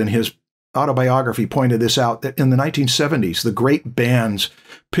told, in his autobiography pointed this out, that in the 1970s, the great bands,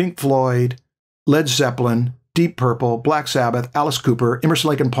 Pink Floyd, Led Zeppelin, Deep Purple, Black Sabbath, Alice Cooper, Emerson,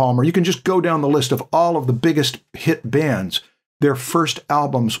 Lake and Palmer, you can just go down the list of all of the biggest hit bands. Their first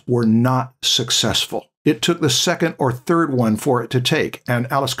albums were not successful. It took the second or third one for it to take.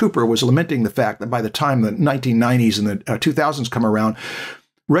 And Alice Cooper was lamenting the fact that by the time the 1990s and the 2000s come around,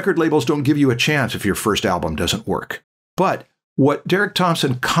 record labels don't give you a chance if your first album doesn't work. But what Derek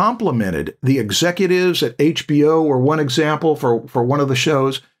Thompson complimented the executives at HBO, or one example for one of the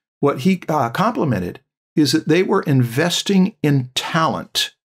shows, what he complimented is that they were investing in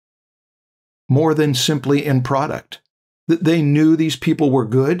talent more than simply in product. That they knew these people were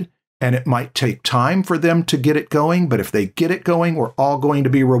good, and it might take time for them to get it going, but if they get it going, we're all going to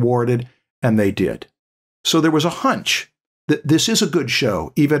be rewarded, and they did. So there was a hunch that this is a good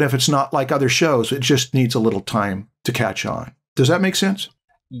show, even if it's not like other shows. It just needs a little time to catch on. Does that make sense?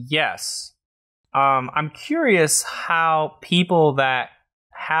 Yes. I'm curious how people that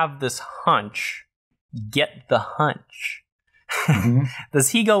have this hunch get the hunch. Mm-hmm. Does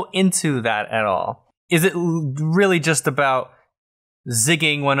he go into that at all? Is it really just about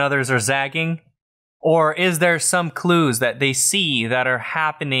zigging when others are zagging? Or is there some clues that they see that are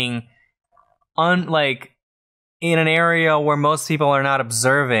happening like in an area where most people are not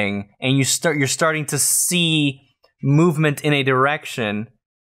observing, and you're starting to see movement in a direction,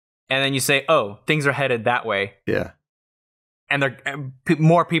 and then you say, oh, things are headed that way. Yeah. And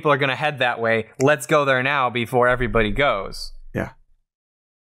more people are going to head that way. Let's go there now before everybody goes. Yeah.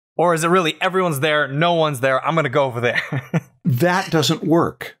 Or is it really everyone's there, no one's there, I'm going to go over there? That doesn't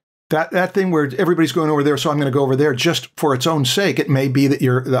work. That thing where everybody's going over there, so I'm going to go over there just for its own sake, it may be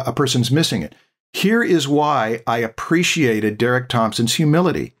that a person's missing it. Here is why I appreciated Derek Thompson's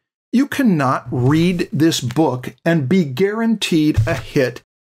humility. You cannot read this book and be guaranteed a hit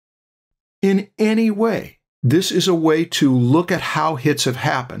in any way. This is a way to look at how hits have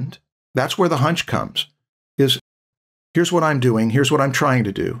happened. That's where the hunch comes, is here's what I'm doing, here's what I'm trying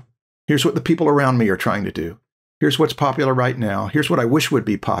to do, here's what the people around me are trying to do, here's what's popular right now, here's what I wish would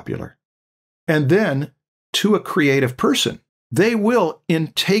be popular. And then, to a creative person, they will, in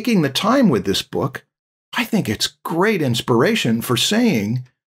taking the time with this book, I think it's great inspiration for saying,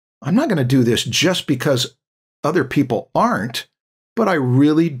 I'm not going to do this just because other people aren't, but I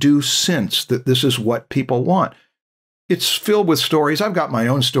really do sense that this is what people want. It's filled with stories. I've got my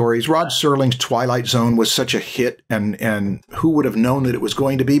own stories. Rod Serling's Twilight Zone was such a hit, and who would have known that it was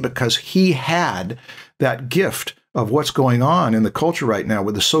going to be, because he had that gift of what's going on in the culture right now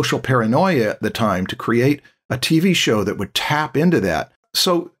with the social paranoia at the time to create a TV show that would tap into that.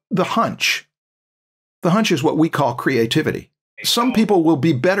 So the hunch is what we call creativity. Some people will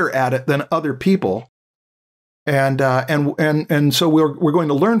be better at it than other people. And so we're going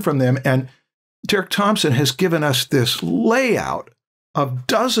to learn from them. And Derek Thompson has given us this layout of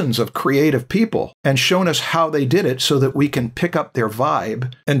dozens of creative people and shown us how they did it so that we can pick up their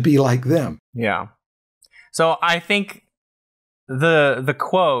vibe and be like them. Yeah. So I think the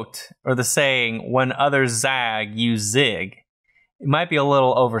quote or the saying, when others zag, you zig, it might be a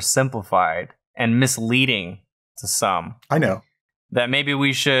little oversimplified and misleading to some. I know. That maybe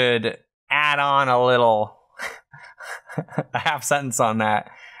we should add on a little, a half sentence on that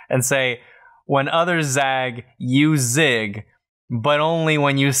and say, when others zag, you zig, but only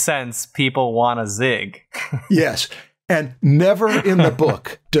when you sense people want to zig. Yes. And never in the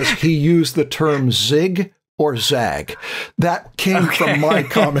book does he use the term zig or zag. That came from my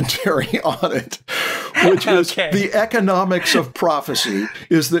commentary on it, which is the economics of prophecy,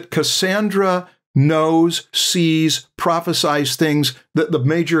 is that Cassandra knows, sees, prophesies things that the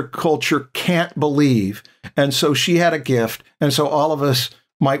major culture can't believe. And so she had a gift. And so all of us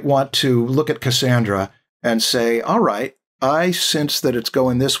might want to look at Cassandra and say, all right, I sense that it's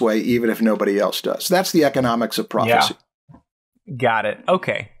going this way, even if nobody else does. That's the economics of prophecy. Yeah. Got it.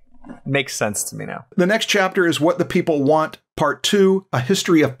 Okay. Makes sense to me now. The next chapter is What the People Want, Part 2, A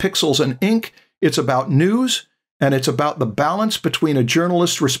History of Pixels and Ink. It's about news, and it's about the balance between a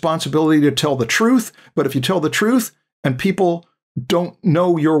journalist's responsibility to tell the truth. But if you tell the truth and people don't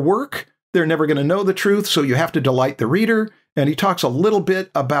know your work, they're never going to know the truth, so you have to delight the reader. And he talks a little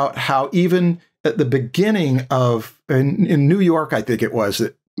bit about how even at the beginning of, in New York, I think it was,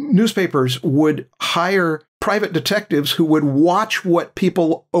 that newspapers would hire private detectives who would watch what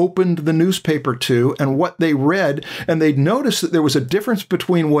people opened the newspaper to and what they read, and they'd notice that there was a difference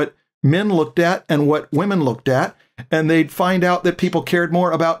between what men looked at and what women looked at, and they'd find out that people cared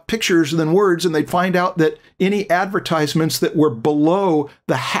more about pictures than words, and they'd find out that any advertisements that were below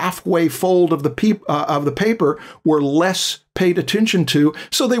the halfway fold of the paper were less paid attention to.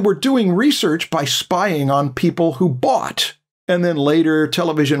 So they were doing research by spying on people who bought. And then later,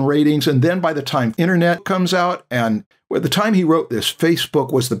 television ratings. And then by the time internet comes out, and at the time he wrote this,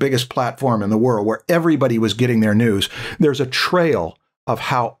 Facebook was the biggest platform in the world where everybody was getting their news. There's a trail of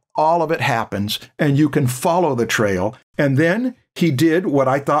how all of it happens, and you can follow the trail. And then he did what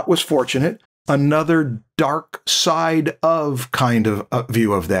I thought was fortunate, another dark side of kind of a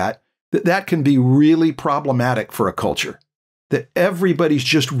view of that can be really problematic for a culture. that everybody's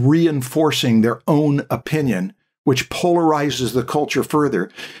just reinforcing their own opinion, which polarizes the culture further.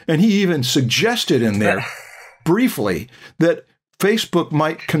 And he even suggested in there briefly that Facebook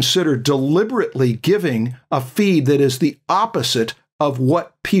might consider deliberately giving a feed that is the opposite of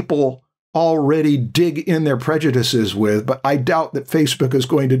what people already dig in their prejudices with. But I doubt that Facebook is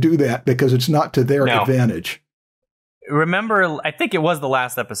going to do that because it's not to their advantage. Remember, I think it was the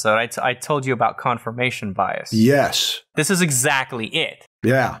last episode, I told you about confirmation bias. Yes. This is exactly it.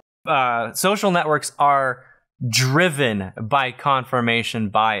 Yeah. Social networks are driven by confirmation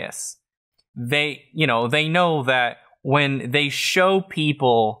bias. They know that when they show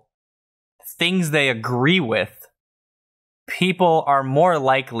people things they agree with, people are more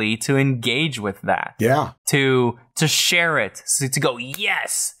likely to engage with that. Yeah. To share it, to go,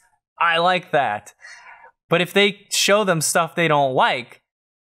 yes, I like that. But if they show them stuff they don't like,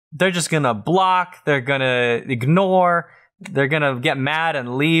 they're just going to block, they're going to ignore, they're going to get mad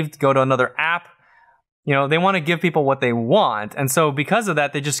and leave, go to another app. They want to give people what they want. And so because of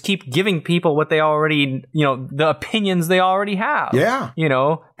that, they just keep giving people what they already, the opinions they already have. Yeah.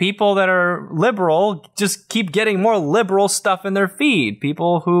 People that are liberal just keep getting more liberal stuff in their feed.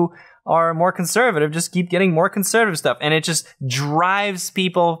 People who are more conservative just keep getting more conservative stuff. And it just drives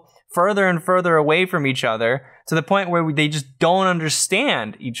people further and further away from each other to the point where they just don't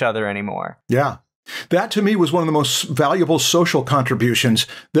understand each other anymore. Yeah. That to me was one of the most valuable social contributions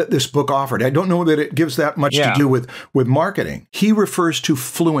that this book offered. I don't know that it gives that much to do with marketing. He refers to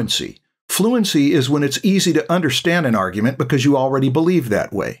fluency. Fluency is when it's easy to understand an argument because you already believe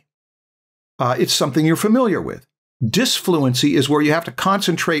that way. It's something you're familiar with. Disfluency is where you have to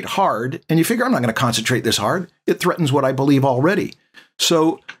concentrate hard and you figure, I'm not going to concentrate this hard. It threatens what I believe already.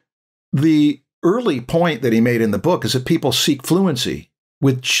 So the early point that he made in the book is that people seek fluency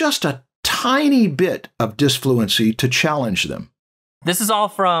with just a tiny bit of disfluency to challenge them. This is all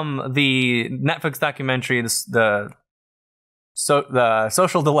from the Netflix documentary, the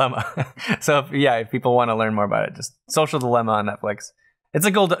Social Dilemma. So if people want to learn more about it, just Social Dilemma on Netflix. It's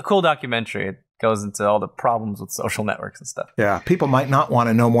a cool documentary. It goes into all the problems with social networks and stuff. Yeah, people might not want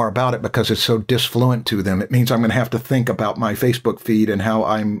to know more about it because it's so disfluent to them. It means I'm going to have to think about my Facebook feed and how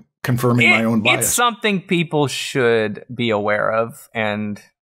I'm confirming my own bias. It's something people should be aware of, and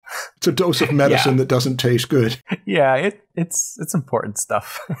it's a dose of medicine that doesn't taste good. Yeah, it's important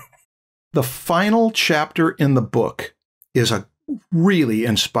stuff. The final chapter in the book is a really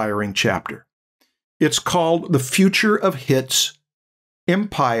inspiring chapter. It's called The Future of Hits,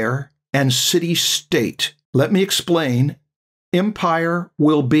 Empire, and City-State. Let me explain. Empire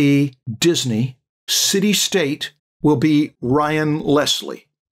will be Disney. City-State will be Ryan Leslie,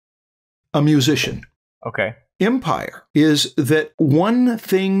 a musician. Okay. Empire is that one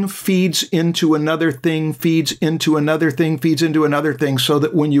thing feeds into another thing, feeds into another thing, feeds into another thing, so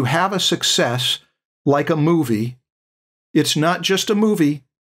that when you have a success like a movie, it's not just a movie,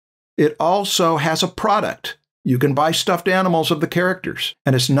 it also has a product. You can buy stuffed animals of the characters.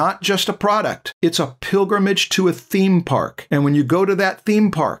 And it's not just a product, it's a pilgrimage to a theme park. And when you go to that theme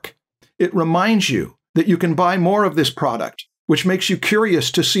park, it reminds you that you can buy more of this product, which makes you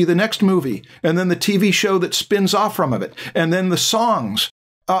curious to see the next movie, and then the TV show that spins off from it, and then the songs.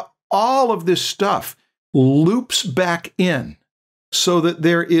 All of this stuff loops back in so that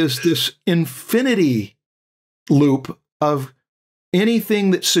there is this infinity loop of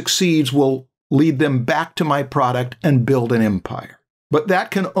anything that succeeds will lead them back to my product and build an empire. But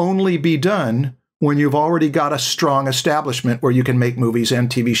that can only be done when you've already got a strong establishment where you can make movies and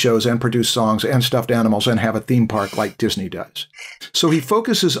TV shows and produce songs and stuffed animals and have a theme park like Disney does. So he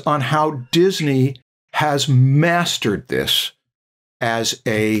focuses on how Disney has mastered this as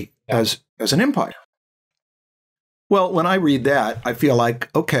an empire. Well, when I read that, I feel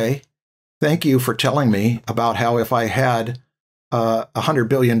like, okay, thank you for telling me about how if I had $100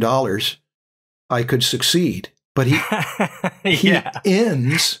 billion, I could succeed. But he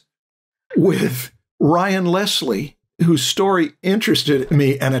ends with Ryan Leslie, whose story interested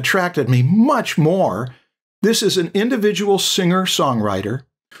me and attracted me much more. This is an individual singer-songwriter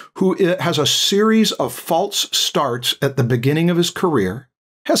who has a series of false starts at the beginning of his career,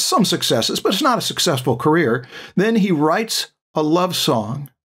 has some successes, but it's not a successful career. Then he writes a love song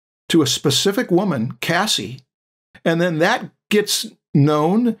to a specific woman, Cassie, and then that gets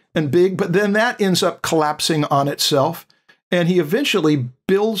known and big, but then that ends up collapsing on itself. And he eventually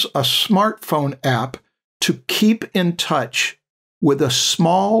builds a smartphone app to keep in touch with a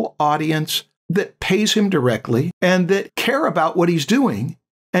small audience that pays him directly and that care about what he's doing.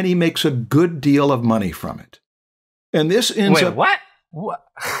 And he makes a good deal of money from it. And this ends up... What?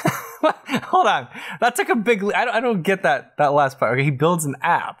 Hold on. That took a big... I don't get that last part. Okay, he builds an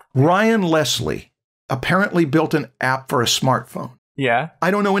app. Ryan Leslie apparently built an app for a smartphone. Yeah.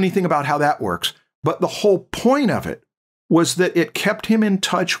 I don't know anything about how that works, but the whole point of it was that it kept him in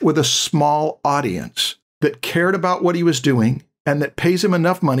touch with a small audience that cared about what he was doing and that pays him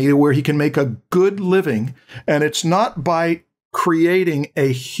enough money to where he can make a good living. And it's not by creating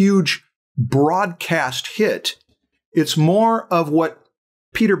a huge broadcast hit. It's more of what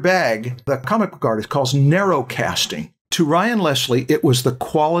Peter Bagg, the comic book artist, calls narrowcasting. To Ryan Leslie, it was the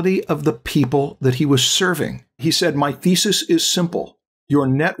quality of the people that he was serving. He said, my thesis is simple. Your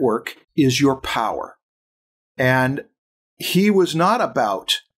network is your power. And he was not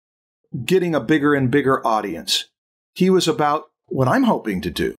about getting a bigger and bigger audience. He was about what I'm hoping to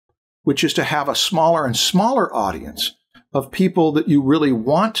do, which is to have a smaller and smaller audience of people that you really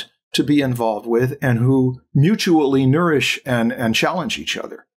want to be involved with and who mutually nourish and challenge each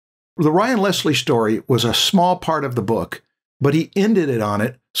other. The Ryan Leslie story was a small part of the book, but he ended it on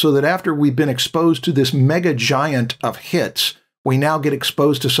it so that after we've been exposed to this mega giant of hits, we now get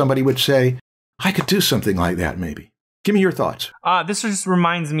exposed to somebody who would say, I could do something like that maybe. Give me your thoughts. This just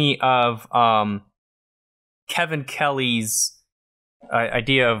reminds me of Kevin Kelly's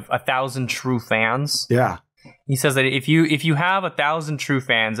idea of 1,000 true fans. Yeah. He says that if you have 1,000 true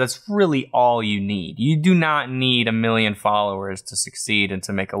fans, that's really all you need. You do not need 1 million followers to succeed and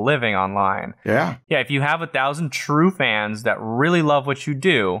to make a living online. Yeah. Yeah, if you have 1,000 true fans that really love what you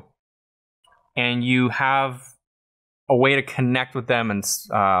do, and you have a way to connect with them, and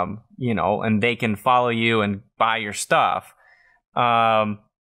and they can follow you and buy your stuff,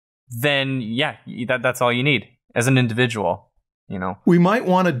 then yeah, that's all you need as an individual. We might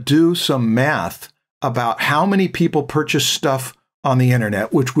want to do some math about how many people purchase stuff on the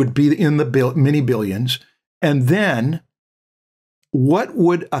internet, which would be in the many billions, and then what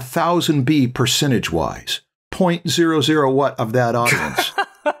would 1,000 be percentage-wise? 0.00 what of that audience?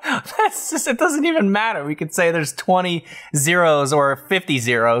 It doesn't even matter. We could say there's 20 zeros or 50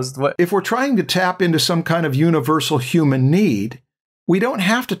 zeros. If we're trying to tap into some kind of universal human need, we don't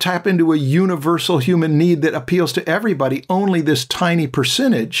have to tap into a universal human need that appeals to everybody, only this tiny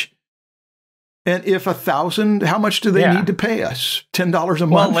percentage. And if 1,000, how much do they need to pay us? $10 a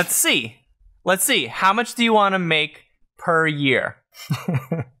month? Well, let's see. How much do you want to make per year?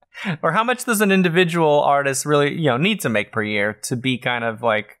 Or how much does an individual artist really, need to make per year to be kind of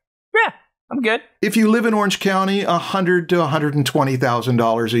like, yeah, I'm good? If you live in Orange County, $100,000 to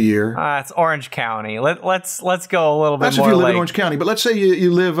 $120,000 a year. It's Orange County. Let's go a little bit more. That's if you live in Orange County. But let's say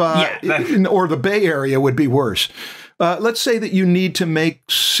you live or the Bay Area would be worse. Let's say that you need to make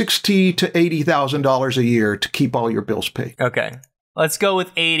 $60,000 to $80,000 a year to keep all your bills paid. Okay, let's go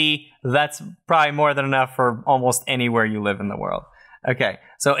with 80. That's probably more than enough for almost anywhere you live in the world. Okay,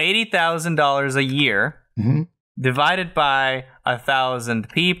 so $80,000 a year divided by 1,000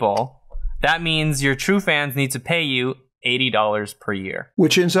 people. That means your true fans need to pay you $80 per year,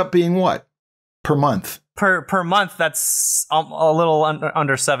 which ends up being what per month? Per month, that's a little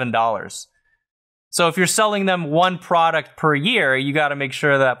under $7. So if you're selling them one product per year, you got to make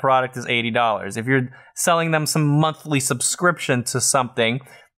sure that product is $80. If you're selling them some monthly subscription to something,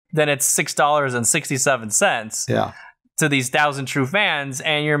 then it's $6.67. Yeah. To these 1,000 true fans,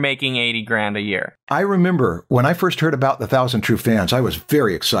 and you're making $80,000 a year. I remember when I first heard about the 1,000 true fans, I was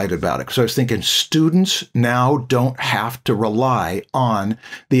very excited about it because I was thinking students now don't have to rely on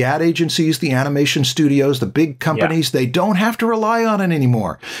the ad agencies, the animation studios, the big companies. Yeah. They don't have to rely on it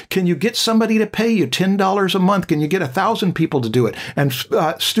anymore. Can you get somebody to pay you $10 a month? Can you get 1,000 people to do it? And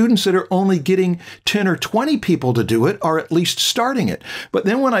students that are only getting 10 or 20 people to do it are at least starting it. But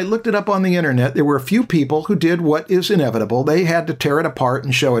then when I looked it up on the internet, there were a few people who did what is inevitable. They had to tear it apart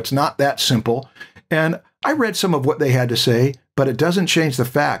and show it's not that simple. And I read some of what they had to say, but it doesn't change the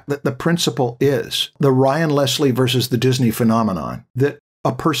fact that the principle is the Ryan Leslie versus the Disney phenomenon, that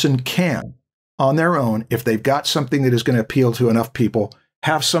a person can, on their own, if they've got something that is going to appeal to enough people,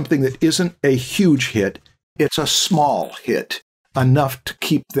 have something that isn't a huge hit. It's a small hit, enough to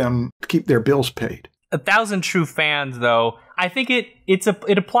keep their bills paid. 1,000 true fans, though, I think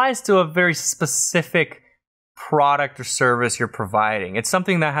it applies to a very specific product or service you're providing. It's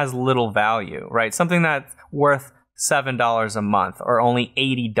something that has little value, right? Something that's worth $7 a month or only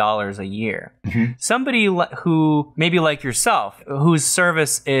 $80 a year. Mm-hmm. Somebody who, maybe like yourself, whose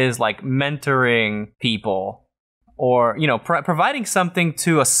service is like mentoring people or, providing something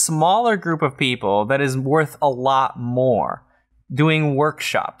to a smaller group of people that is worth a lot more. Doing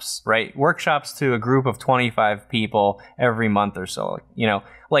workshops, right? Workshops to a group of 25 people every month or so.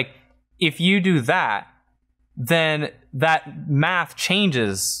 If you do that, then that math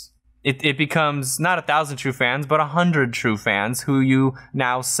changes it becomes not 1,000 true fans, but 100 true fans who you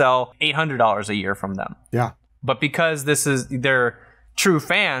now sell $800 a year from them. Yeah. But because they're true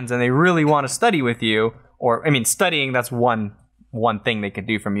fans and they really want to study with you, or I mean, studying, that's one thing they could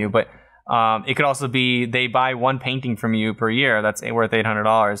do from you, but it could also be they buy one painting from you per year that's worth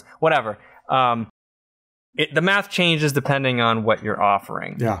 $800, whatever. The math changes depending on what you're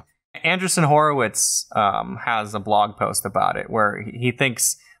offering. Yeah. Andreessen Horowitz has a blog post about it where he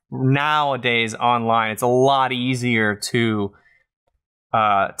thinks nowadays online it's a lot easier to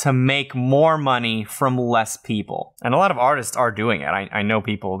make more money from less people, and a lot of artists are doing it. I know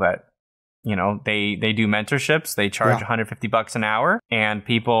people that, you know, they do mentorships. They charge $150 an hour, and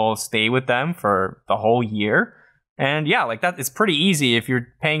people stay with them for the whole year. And yeah, like that, it's pretty easy if you're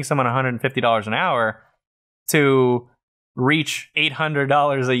paying someone $150 an hour to reach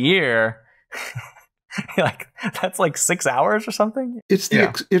 $800 a year. Like that's like 6 hours or something. It's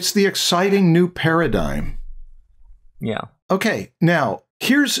the exciting new paradigm. Yeah. Okay, now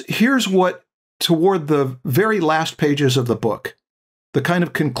here's what, toward the very last pages of the book, the kind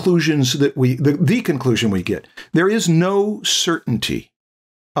of conclusions that the conclusion we get. There is no certainty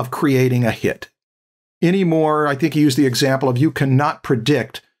of creating a hit anymore. I think he used the example of you cannot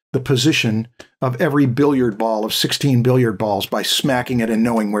predict the position of every billiard ball of 16 billiard balls by smacking it and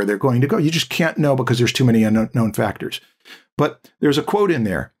knowing where they're going to go. You just can't know because there's too many unknown factors. But there's a quote in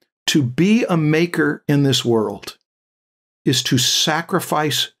there: "To be a maker in this world is to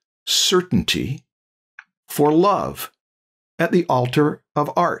sacrifice certainty for love at the altar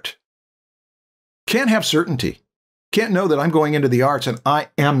of art." Can't have certainty. Can't know that I'm going into the arts and I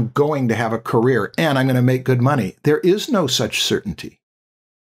am going to have a career and I'm going to make good money. There is no such certainty.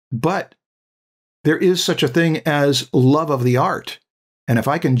 But there is such a thing as love of the art. And if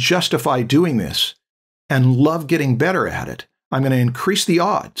I can justify doing this and love getting better at it, I'm going to increase the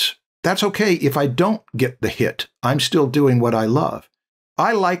odds. That's okay if I don't get the hit. I'm still doing what I love.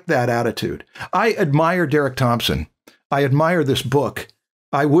 I like that attitude. I admire Derek Thompson. I admire this book.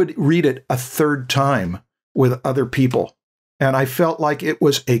 I would read it a third time with other people. And I felt like it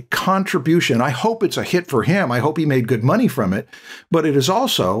was a contribution. I hope it's a hit for him. I hope he made good money from it. But it is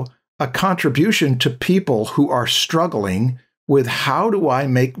also a contribution to people who are struggling with, how do I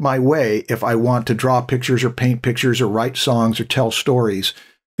make my way if I want to draw pictures or paint pictures or write songs or tell stories?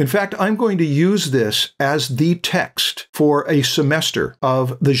 In fact, I'm going to use this as the text for a semester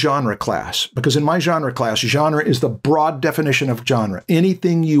of the genre class, because in my genre class, genre is the broad definition of genre.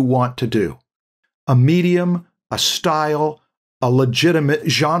 Anything you want to do. A medium, a style, a legitimate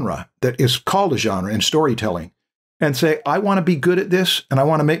genre that is called a genre in storytelling, and say, I want to be good at this, and I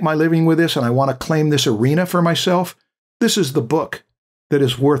want to make my living with this, and I want to claim this arena for myself. This is the book that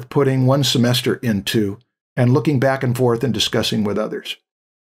is worth putting one semester into and looking back and forth and discussing with others.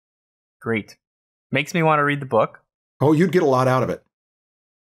 Great. Makes me want to read the book. Oh, you'd get a lot out of it.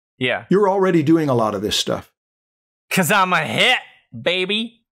 Yeah. You're already doing a lot of this stuff. 'Cause I'm a hit,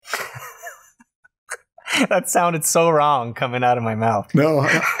 baby. That sounded so wrong coming out of my mouth. No,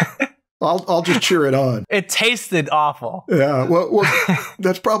 I'll just cheer it on. It tasted awful. Yeah, well,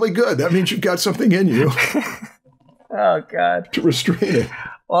 that's probably good. That means you've got something in you. Oh, God. To restrain it.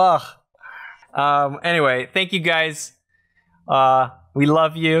 Ugh. Anyway, thank you guys. We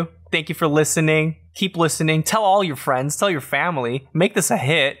love you. Thank you for listening. Keep listening. Tell all your friends. Tell your family. Make this a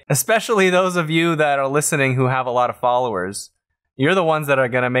hit, especially those of you that are listening who have a lot of followers. You're the ones that are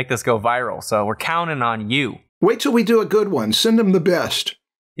going to make this go viral, so we're counting on you. Wait till we do a good one. Send them the best.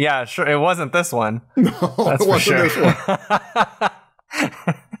 Yeah, sure. It wasn't this one. No, that's it wasn't for sure. this one.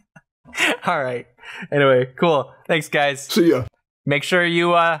 All right. Anyway, cool. Thanks, guys. See ya. Make sure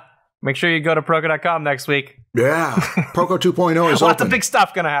you go to PROKO.com next week. Yeah. PROKO 2.0 is Lots open. of big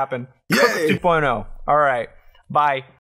stuff going to happen. Yay. PROKO 2.0. All right. Bye.